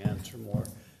know the answer more.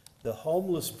 The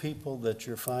homeless people that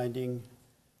you're finding,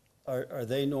 are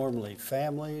they normally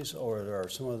families, or are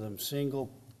some of them single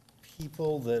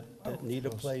people that need a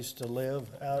place to live?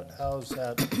 How's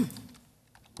that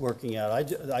working out?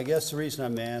 I guess the reason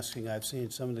I'm asking, I've seen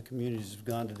some of the communities have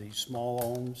gone to these small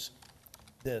homes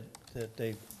that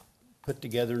they put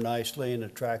together nicely and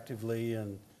attractively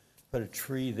and put a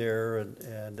tree there,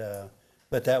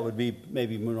 but that would be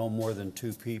maybe no more than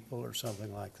two people or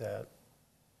something like that.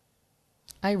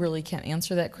 I really can't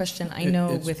answer that question. I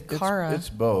know with Cara. It's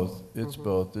both. It's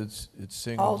both. It's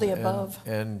singles All the above.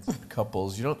 and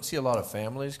couples. You don't see a lot of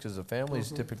families because the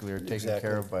families typically are taken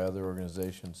care of by other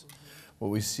organizations. What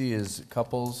we see is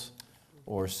couples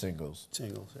or singles.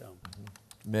 Singles, yeah.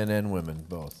 Men and women,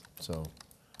 both. So,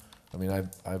 I mean,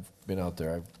 I've been out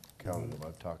there. I've counted them.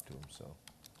 I've talked to them. So,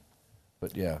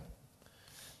 but yeah,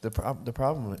 the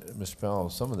problem, Mr. Powell,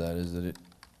 some of that is that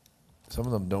some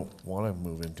of them don't want to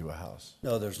move into a house.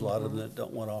 No, there's a lot of them that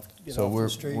don't want to get So off the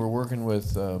street. we're working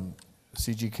with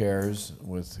CG Cares,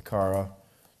 with Cara,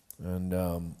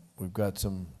 and we've got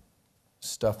some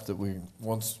stuff that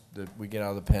once we get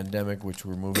out of the pandemic, which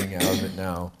we're moving out of it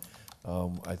now,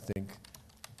 I think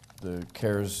the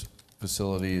Cares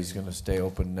facility is going to stay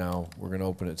open now. We're going to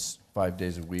open it 5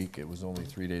 days a week. It was only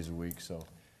 3 days a week, so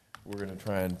we're going to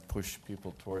try and push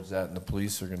people towards that, and the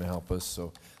police are going to help us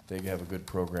so they have a good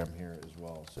program here as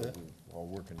well. So we're all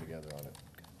working together on it.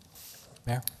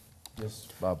 Mayor? Yes,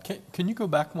 Bob. Can you go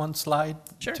back one slide?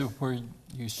 Sure. To where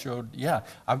you showed, yeah.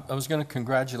 I was going to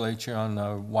congratulate you on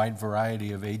the wide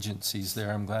variety of agencies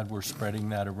there. I'm glad we're spreading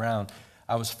that around.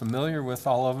 I was familiar with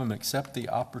all of them except the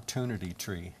Opportunity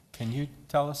Tree. Can you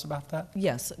tell us about that?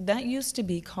 Yes, that used to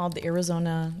be called the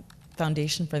Arizona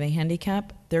Foundation for the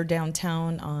Handicap. They're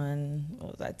downtown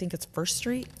on, I think it's First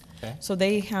Street. Okay. So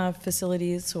they have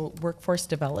facilities, so workforce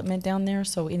development down there.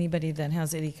 So anybody that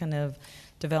has any kind of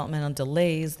developmental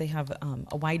delays, they have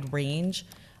a wide range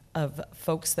of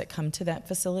folks that come to that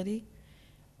facility.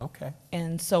 Okay.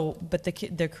 And so, but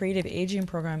the creative aging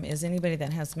program is anybody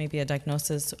that has maybe a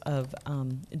diagnosis of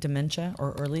dementia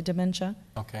or early dementia.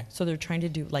 Okay. So they're trying to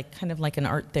do kind of like an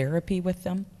art therapy with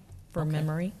them for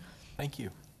memory. Thank you.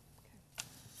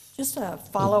 Just a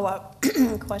follow-up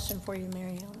question for you,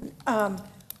 Mary Ellen.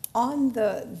 On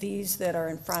these that are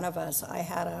in front of us, I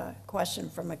had a question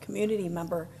from a community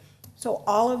member. So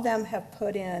all of them have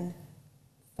put in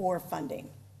for funding.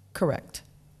 Correct.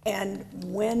 And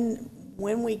when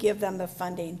we give them the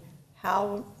funding,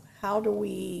 how do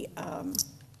we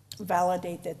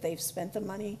validate that they've spent the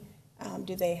money?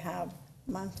 Do they have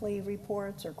monthly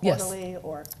reports or Yes. quarterly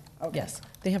or? Okay. Yes,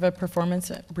 they have a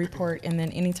performance report, and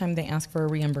then anytime they ask for a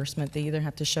reimbursement, they either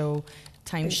have to show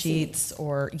timesheets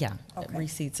or, Okay.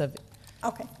 receipts of,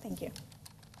 Okay, thank you.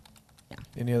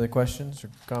 Any other questions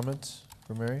or comments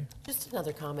for Mary? Just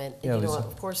another comment. Yeah, You know, Lisa.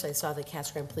 of course, I saw the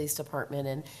Casa Grande Police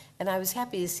Department, and I was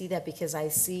happy to see that because I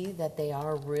see that they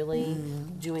are really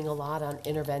doing a lot on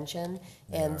intervention.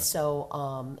 And so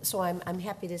I'm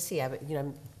happy to see.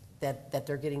 that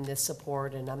they're getting this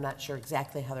support, and I'm not sure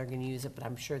exactly how they're gonna use it, but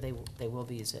I'm sure they will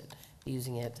be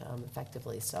using it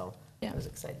effectively, so I was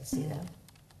excited to see that.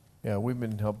 Yeah, we've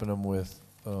been helping them with,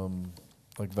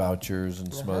 like vouchers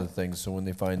and some other things, so when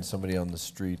they find somebody on the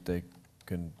street, they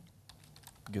can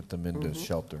get them into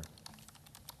shelter.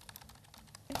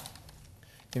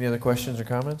 Any other questions or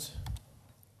comments?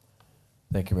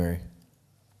 Thank you, Mary.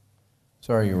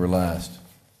 Sorry you were last.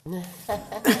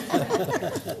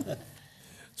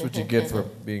 That's what you get for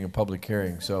being a public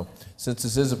hearing. So, since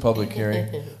this is a public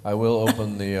hearing, I will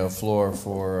open the floor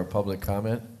for a public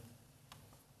comment.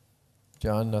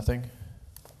 John, nothing?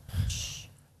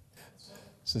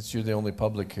 Since you're the only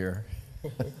public here.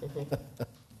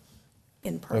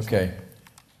 In person. Okay.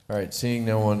 All right, seeing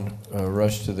no one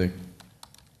rush to the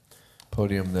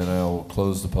podium, then I will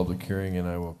close the public hearing and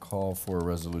I will call for a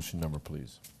resolution number,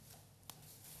 please.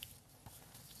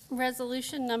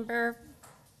 Resolution number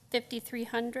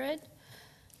 5300,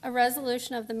 a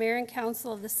resolution of the Mayor and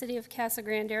Council of the City of Casa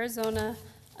Grande, Arizona,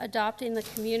 adopting the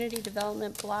Community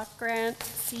Development Block Grant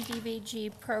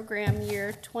CDBG Program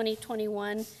Year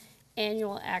 2021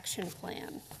 Annual Action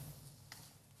Plan.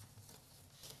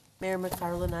 Mayor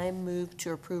McFarland, I move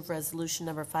to approve resolution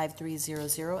number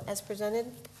 5300 as presented.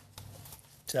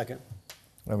 Second.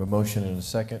 I have a motion and a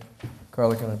second.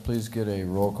 Carla, can I please get a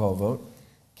roll call vote?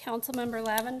 Councilmember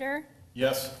Lavender,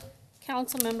 Yes.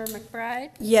 Councilmember McBride,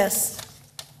 Yes.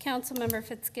 Councilmember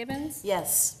Fitzgibbons,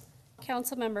 Yes.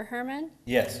 Councilmember Herman,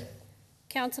 Yes.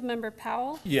 Councilmember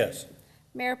Powell, Yes.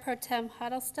 Mayor Pro Tem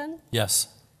Huddleston, Yes.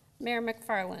 Mayor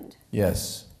McFarland.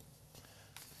 Yes.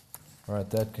 All right,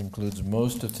 that concludes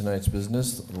most of tonight's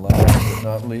business. Last but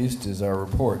not least is our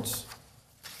reports.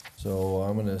 So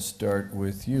I'm going to start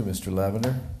with you, Mr.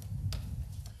 Lavender.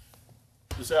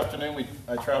 This afternoon,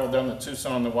 I traveled down to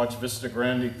Tucson to watch Vista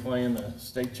Grande play in the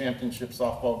state championship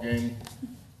softball game.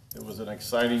 It was an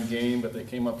exciting game, but they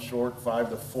came up short,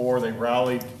 5-4. They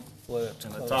rallied in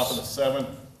the top of the seventh,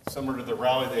 similar to the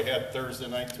rally they had Thursday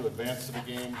night to advance to the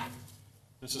game.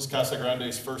 This is Casa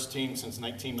Grande's first team since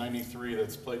 1993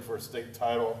 that's played for a state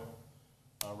title.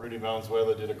 Rudy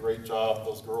Valenzuela did a great job.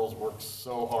 Those girls worked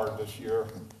so hard this year.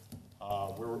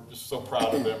 We were just so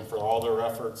proud of them for all their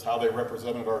efforts, how they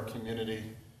represented our community.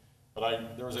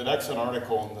 But there was an excellent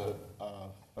article in the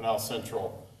Pinal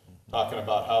Central talking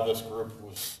about how this group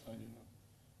was,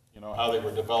 how they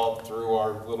were developed through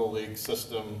our Little League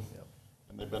system.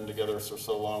 And they've been together for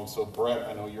so long. So Brett,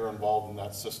 I know you're involved in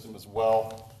that system as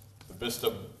well. The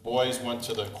Vista boys went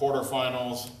to the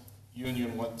quarterfinals.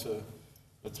 Union went to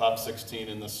the top 16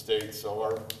 in the state. So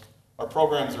our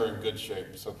programs are in good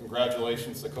shape. So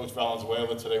congratulations to Coach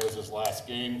Valenzuela. Today was his last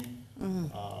game,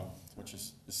 which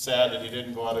is sad that he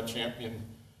didn't go out a champion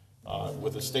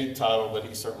with a state title, but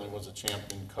he certainly was a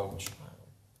champion coach.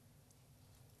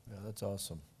 Yeah, that's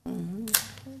awesome.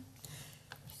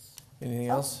 Anything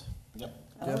else? Yep.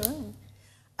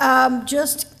 Jeff?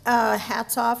 Just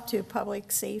hats off to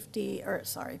Public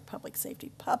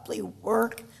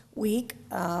Work Week.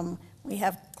 We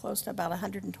have close to about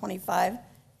 125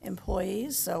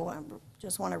 employees, so I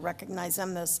just want to recognize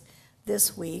them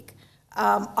this week.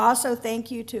 Also, thank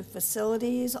you to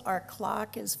facilities. Our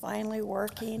clock is finally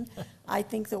working. I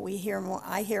think that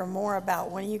I hear more about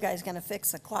when are you guys going to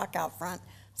fix the clock out front,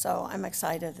 so I'm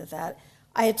excited at that.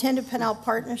 I attended Pinal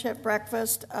Partnership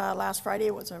Breakfast last Friday.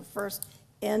 It was our first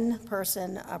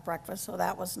in-person breakfast, so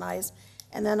that was nice.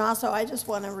 And then also, I just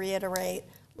want to reiterate,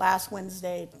 last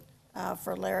Wednesday,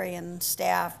 for Larry and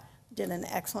staff, did an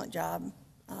excellent job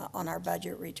on our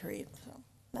budget retreat. So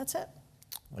that's it.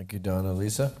 Thank you, Donna.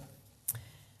 Lisa?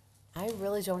 I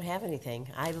really don't have anything.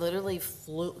 I literally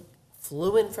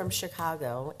flew in from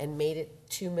Chicago and made it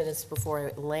 2 minutes before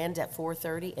I land at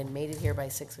 4:30 and made it here by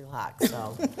 6 o'clock,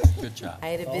 so. Good job. I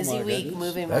had a busy week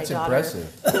moving my That's daughter,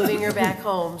 impressive. moving her back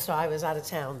home, so I was out of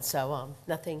town, so,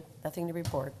 nothing to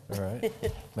report. All right.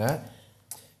 Matt?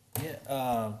 Yeah,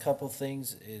 a couple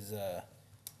things is,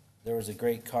 there was a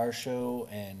great car show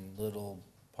and little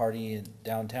party in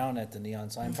downtown at the Neon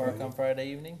Sign Park on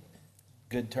Friday evening.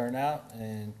 Good turnout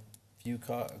and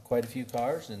quite a few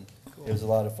cars, and it was a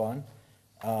lot of fun.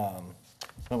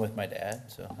 Went with my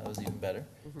dad, so that was even better.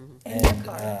 And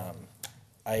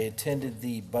I attended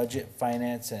the Budget,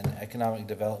 Finance, and Economic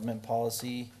Development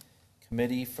Policy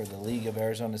Committee for the League of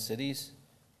Arizona Cities,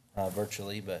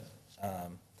 virtually, but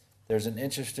there's an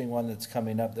interesting one that's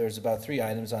coming up. There's about 3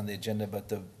 items on the agenda, but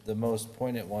the most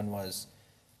poignant one was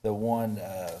the one,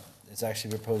 it's actually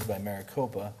proposed by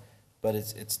Maricopa, but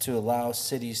it's to allow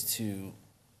cities to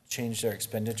change their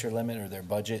expenditure limit or their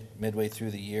budget midway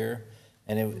through the year.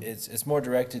 And it's more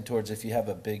directed towards if you have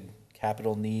a big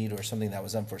capital need or something that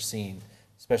was unforeseen.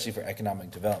 especially for economic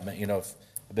development. You know, if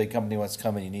a big company wants to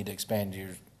come and you need to expand your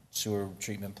sewer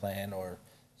treatment plant or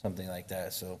something like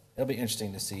that. So it'll be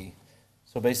interesting to see.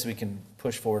 So basically, we can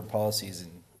push forward policies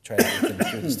and try to get them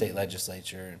through the state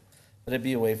legislature. But it'd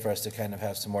be a way for us to kind of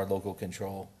have some more local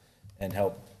control and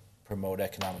help promote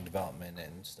economic development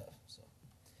and stuff. So,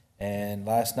 and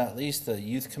last not least, the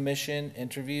Youth Commission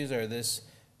interviews are this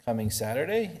coming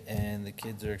Saturday, and the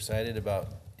kids are excited about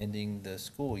ending the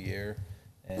school year.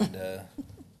 And,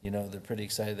 you know, they're pretty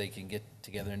excited they can get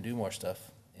together and do more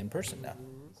stuff in person now.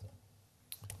 So,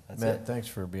 that's Matt, it. thanks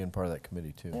for being part of that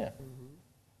committee, too. Yeah.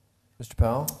 Mr.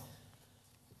 Powell?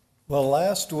 Well,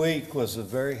 last week was a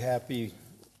very happy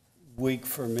week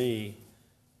for me.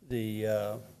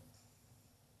 The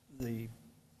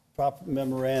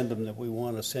memorandum that we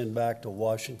want to send back to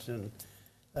Washington,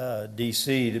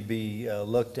 D.C. to be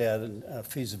looked at and a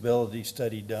feasibility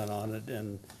study done on it,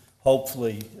 and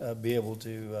hopefully be able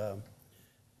to,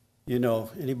 you know,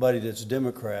 anybody that's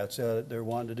Democrats, they're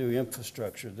wanting to do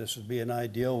infrastructure. This would be an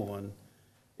ideal one.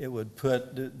 It would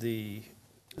put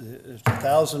there's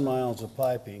 1,000 miles of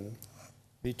piping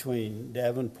between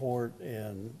Davenport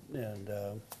and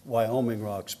Wyoming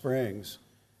Rock Springs.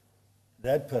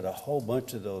 That'd put a whole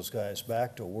bunch of those guys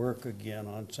back to work again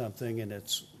on something, and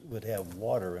would have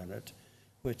water in it,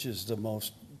 which is the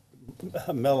most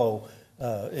mellow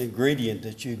ingredient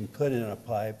that you can put in a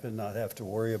pipe and not have to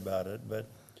worry about it. But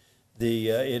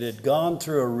it had gone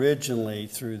through originally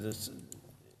through this,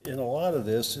 in a lot of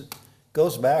this, it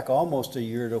goes back almost a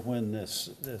year to when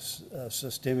this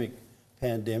systemic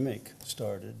pandemic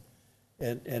started,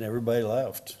 and everybody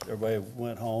left. Everybody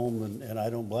went home, and I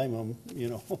don't blame them, you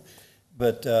know.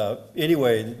 But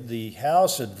anyway, the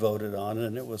House had voted on it,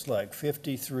 and it was like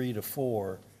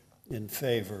 53-4 in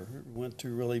favor. It went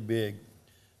through really big.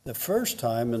 The first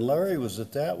time, and Larry was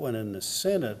at that one in the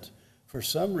Senate, for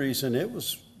some reason it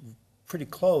was pretty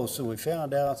close, and we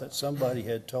found out that somebody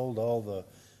had told all the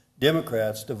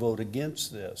Democrats to vote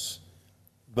against this.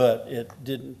 But it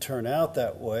didn't turn out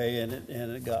that way, and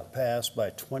it got passed by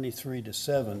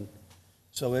 23-7.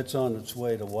 So it's on its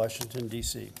way to Washington,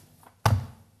 D.C.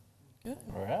 Good.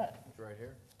 All right. Right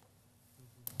here.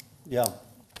 Yeah,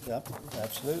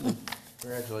 absolutely.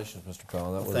 Congratulations, Mr.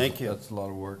 Powell. Thank you. That's a lot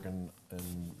of work and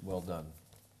well done.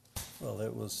 Well,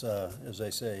 it was, as I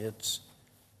say, it's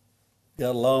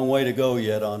got a long way to go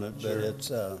yet on it, but it's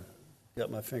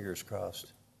got my fingers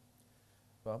crossed.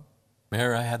 Bob?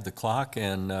 Mayor, I had the clock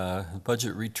and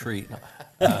budget retreat.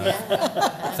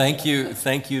 Thank you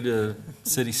to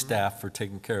city staff for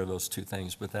taking care of those two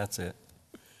things, but that's it.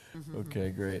 Okay,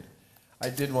 great. I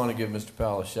did want to give Mr.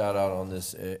 Powell a shout out on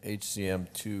this HCM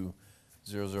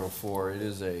 2004. It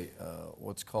is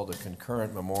what's called a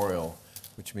concurrent memorial,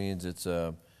 which means it's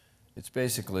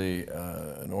basically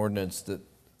an ordinance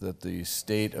that the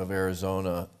state of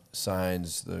Arizona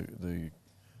signs,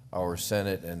 our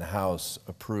Senate and House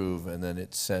approve, and then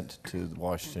it's sent to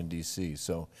Washington, D.C.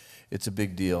 So it's a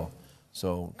big deal.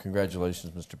 So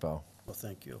congratulations, Mr. Powell. Well,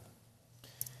 thank you.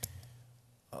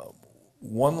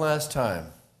 One last time,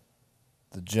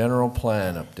 the general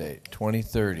plan update,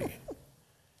 2030.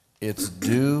 It's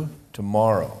due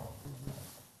tomorrow.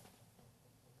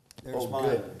 There's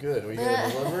mine. Good. Are you going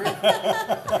to deliver it?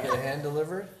 Are you going to hand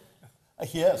deliver it?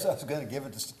 Yes, I was going to give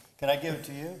it to, can I give it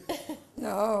to you?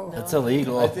 No. That's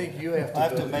illegal. I think you have to. I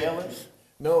have to mail it?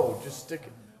 No, just stick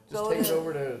it. Just take it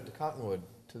over to Cottonwood,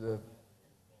 to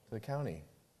the county.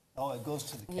 Oh, it goes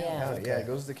to the county? Yeah. Yeah, it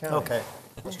goes to the county. Okay.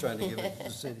 I was trying to give it to the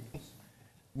city.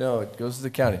 No, it goes to the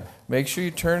county. Make sure you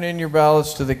turn in your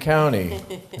ballots to the county.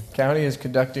 County is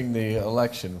conducting the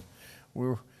election.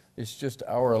 It's just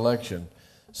our election.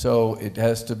 So it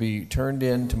has to be turned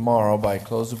in tomorrow by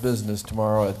close of business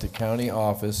tomorrow at the county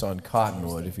office on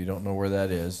Cottonwood. If you don't know where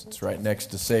that is, it's right next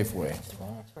to Safeway.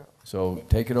 So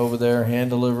take it over there,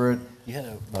 hand deliver it.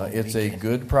 It's a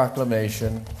good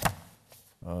proclamation.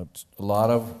 It's a lot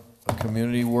of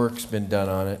community work's been done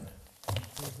on it.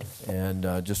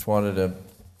 And just wanted to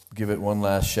give it one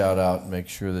last shout out and make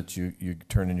sure that you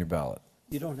turn in your ballot.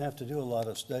 You don't have to do a lot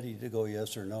of study to go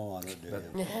yes or no on it, do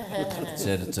you? That's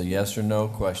it. It's a yes or no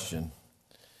question.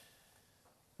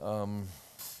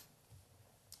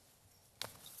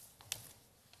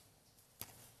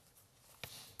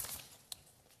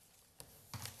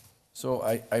 So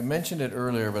I mentioned it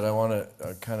earlier, but I want to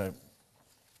kind of,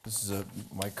 this is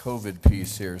my COVID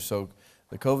piece here. So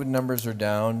the COVID numbers are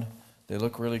down. They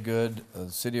look really good. The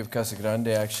city of Casa Grande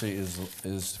actually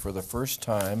is for the first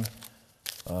time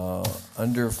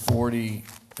under 40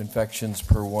 infections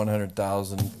per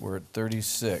 100,000. We're at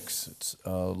 36. It's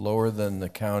lower than the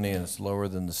county and it's lower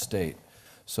than the state.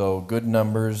 So good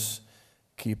numbers.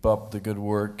 keep up the good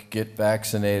work, get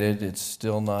vaccinated. It's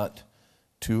still not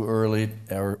too early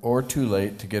or too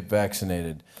late to get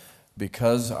vaccinated.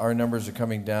 Because our numbers are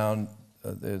coming down,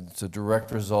 it's a direct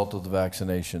result of the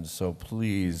vaccinations. So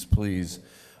please, please,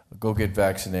 go get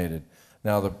vaccinated.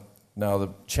 Now the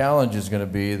challenge is going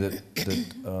to be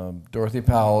that Dorothy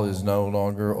Powell is no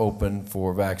longer open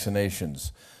for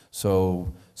vaccinations.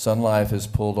 So Sun Life has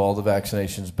pulled all the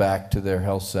vaccinations back to their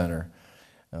health center.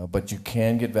 But you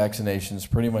can get vaccinations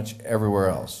pretty much everywhere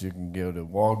else. You can go to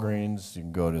Walgreens, you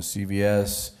can go to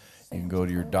CVS, you can go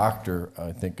to your doctor.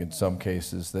 I think in some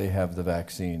cases they have the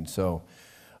vaccine. So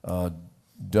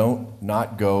don't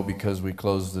not go because we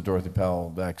closed the Dorothy Powell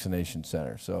Vaccination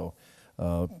Center. So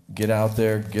get out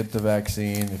there, get the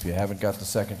vaccine. If you haven't got the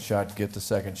second shot, get the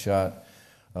second shot.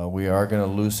 We are going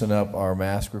to loosen up our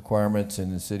mask requirements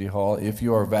in the City Hall if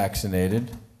you are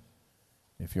vaccinated.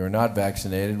 If you're not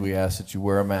vaccinated, we ask that you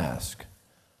wear a mask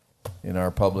in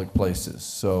our public places.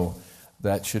 So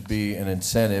that should be an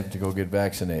incentive to go get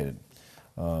vaccinated.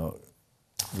 The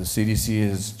CDC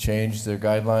has changed their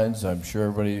guidelines. I'm sure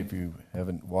everybody, if you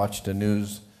haven't watched a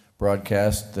news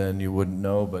broadcast, then you wouldn't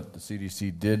know, but the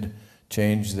CDC did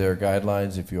change their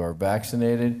guidelines. If you are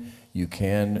vaccinated, you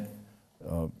can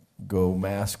go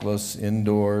maskless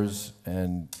indoors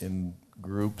and in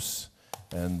groups,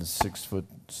 and the 6-foot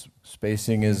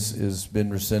spacing is been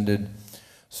rescinded.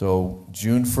 So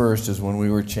June 1st is when we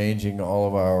were changing all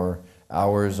of our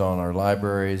hours on our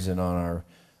libraries and on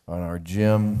our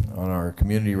gym, on our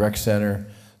community rec center.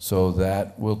 So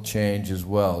that will change as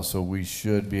well. So we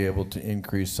should be able to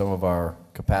increase some of our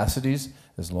capacities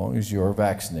as long as you're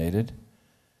vaccinated.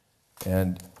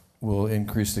 And we'll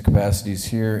increase the capacities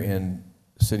here in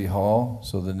City Hall.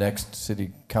 So the next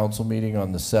City Council meeting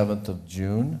on the 7th of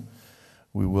June,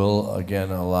 we will again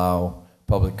allow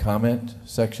public comment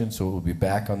section, so it will be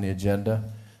back on the agenda.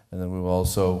 And then we will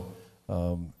also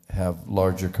have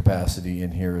larger capacity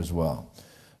in here as well.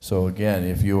 So again,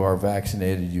 if you are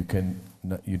vaccinated,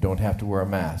 you don't have to wear a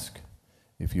mask.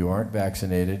 If you aren't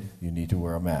vaccinated, you need to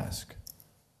wear a mask.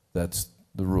 That's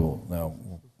the rule. Now,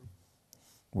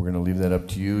 we're going to leave that up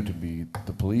to you to be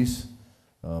the police.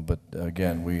 But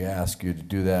again, we ask you to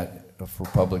do that for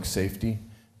public safety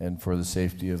and for the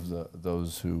safety of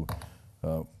those who,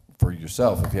 for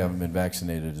yourself if you haven't been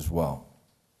vaccinated as well.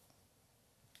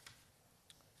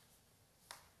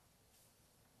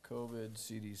 COVID,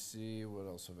 CDC, what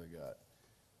else have I got?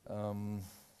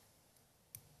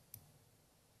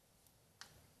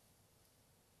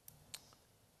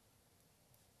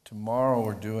 Tomorrow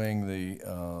we're doing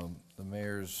the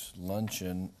mayor's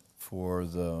luncheon for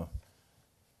the,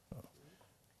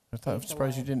 I'm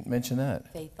surprised you didn't mention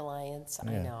that. Faith Alliance,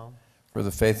 I Yeah. know. For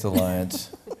the Faith Alliance.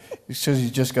 It's because you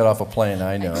just got off a plane,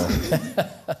 I know.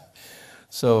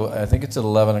 So I think it's at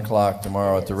 11 o'clock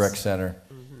tomorrow at the rec center.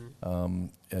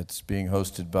 It's being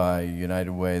hosted by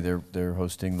United Way. They're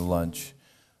hosting the lunch.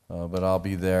 But I'll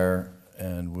be there,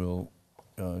 and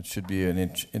it should be an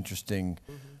interesting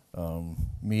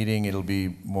meeting. It'll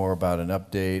be more about an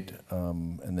update,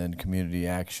 and then community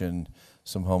action,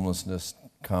 some homelessness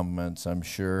comments, I'm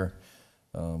sure,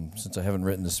 since I haven't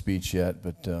written the speech yet,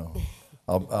 but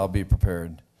I'll be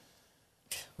prepared.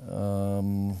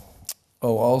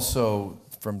 Also,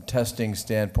 from testing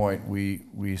standpoint,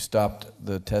 we stopped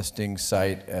the testing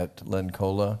site at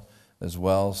Lencola as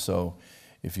well. So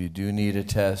if you do need a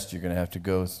test, you're going to have to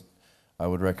go. I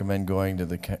would recommend going to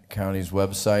the county's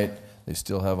website. They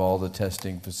still have all the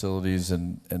testing facilities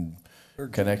and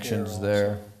connections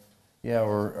there. Yeah,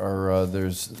 or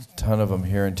there's a ton of them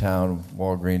here in town.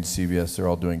 Walgreens, CVS, they're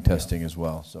all doing testing as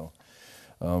well. So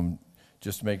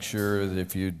just make sure that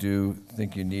if you do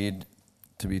think you need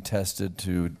to be tested,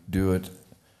 to do it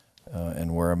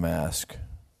and wear a mask.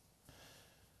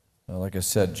 Like I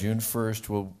said, June 1st,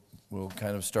 we'll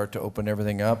kind of start to open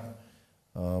everything up.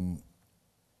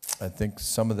 I think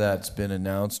some of that's been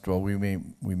announced. Well, we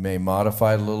may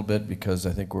modify it a little bit because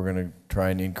I think we're going to try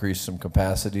and increase some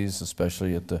capacities,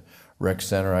 especially at the rec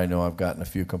center. I know I've gotten a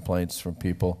few complaints from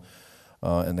people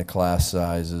and the class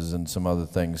sizes and some other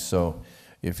things. So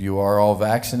if you are all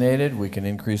vaccinated, we can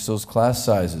increase those class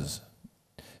sizes.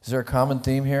 Is there a common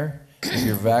theme here? If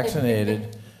you're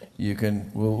vaccinated,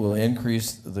 we'll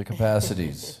increase the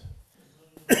capacities.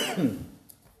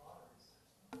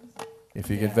 If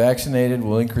you get vaccinated,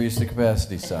 we'll increase the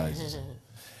capacity sizes.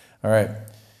 All right.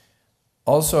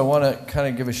 Also, I want to kind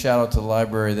of give a shout out to the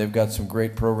library. They've got some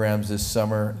great programs this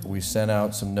summer. We sent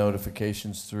out some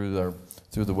notifications through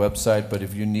the website, but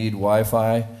if you need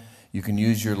Wi-Fi, you can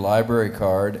use your library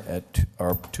card at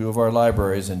two of our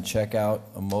libraries and check out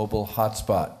a mobile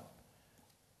hotspot.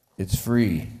 It's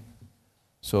free.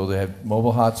 So they have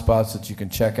mobile hotspots that you can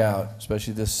check out,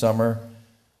 especially this summer.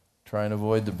 Try and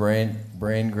avoid the brain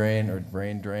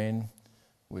drain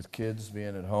with kids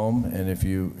being at home. And if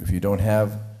you don't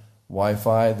have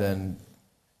Wi-Fi, then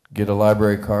get a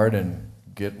library card and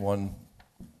get one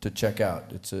to check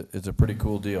out. It's a pretty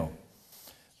cool deal.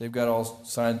 They've got all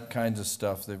kinds of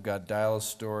stuff. They've got Dial a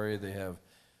Story. They have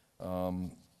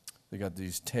they got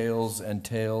these Tales and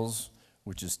Tales,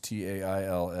 which is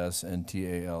Tails and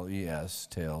Tales,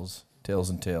 Tales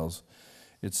and Tales.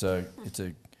 It's a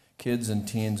kids and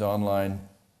teens online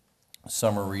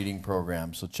summer reading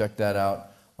program. So check that out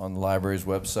on the library's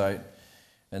website.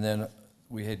 And then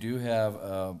we do have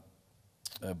a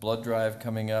blood drive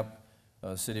coming up.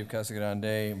 City of Casa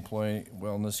Grande Employee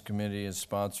Wellness Committee is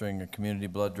sponsoring a community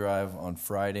blood drive on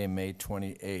Friday, May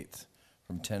 28th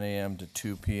from 10 a.m. to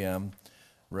 2 p.m.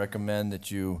 Recommend that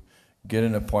you get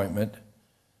an appointment.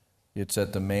 It's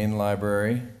at the main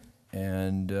library,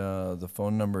 and the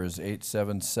phone number is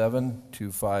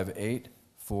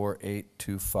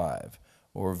 877-258-4825,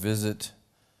 or visit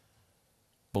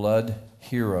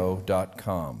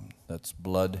bloodhero.com. That's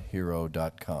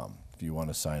bloodhero.com if you want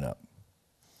to sign up.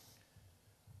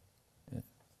 And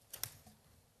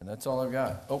that's all I've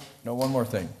got. Oh, no, one more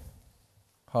thing.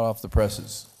 Hot off the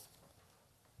presses.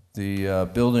 The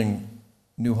building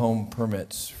new home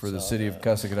permits for the city of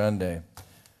Casa Grande.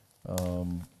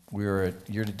 We are at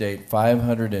year-to-date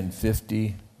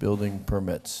 550 building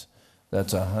permits.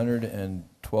 That's a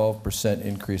 112%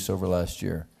 increase over last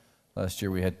year. Last year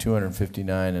we had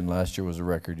 259, and last year was a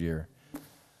record year.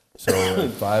 So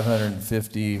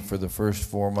 550 for the first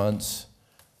 4 months.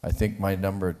 I think my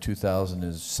number of 2,000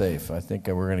 is safe. I think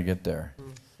we're going to get there,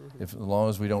 as long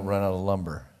as we don't run out of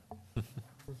lumber.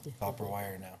 Copper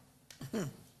wire now.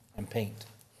 And paint.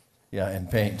 Yeah,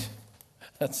 and paint.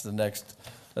 That's the next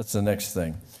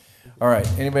thing. All right.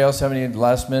 Anybody else have any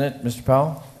last minute, Mr.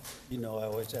 Powell? You know I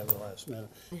always have the last minute.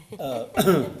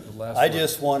 Last I word.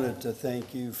 just wanted to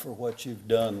thank you for what you've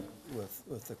done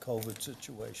with the COVID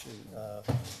situation.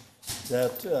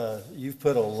 You've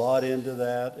put a lot into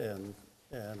that, and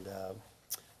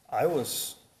I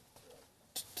was,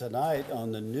 tonight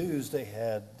on the news, they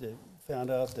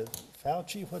found out that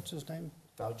Fauci, what's his name?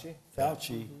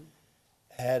 Fauci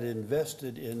had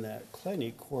invested in that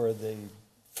clinic where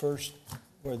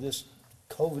where this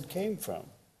COVID came from.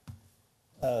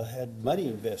 Had money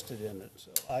invested in it,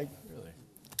 so Really?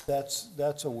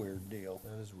 that's a weird deal.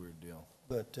 That is a weird deal.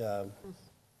 But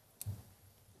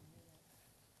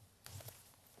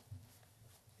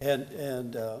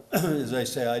and as I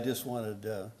say, I just wanted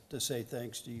to say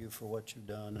thanks to you for what you've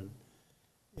done,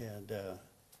 and Well,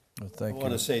 thank I you.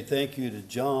 want to say thank you to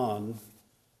John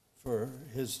for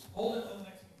his. Hold it till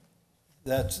next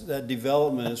meeting. That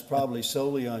development is probably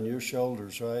solely on your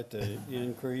shoulders, right? The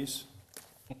increase.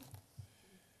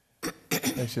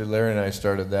 Actually, Larry and I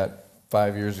started that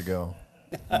 5 years ago.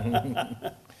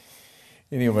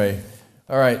 Anyway,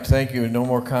 all right, thank you. No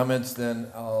more comments,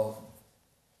 then I'll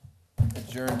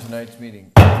adjourn tonight's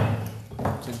meeting.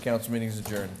 City Council meeting is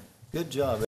adjourned. Good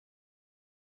job.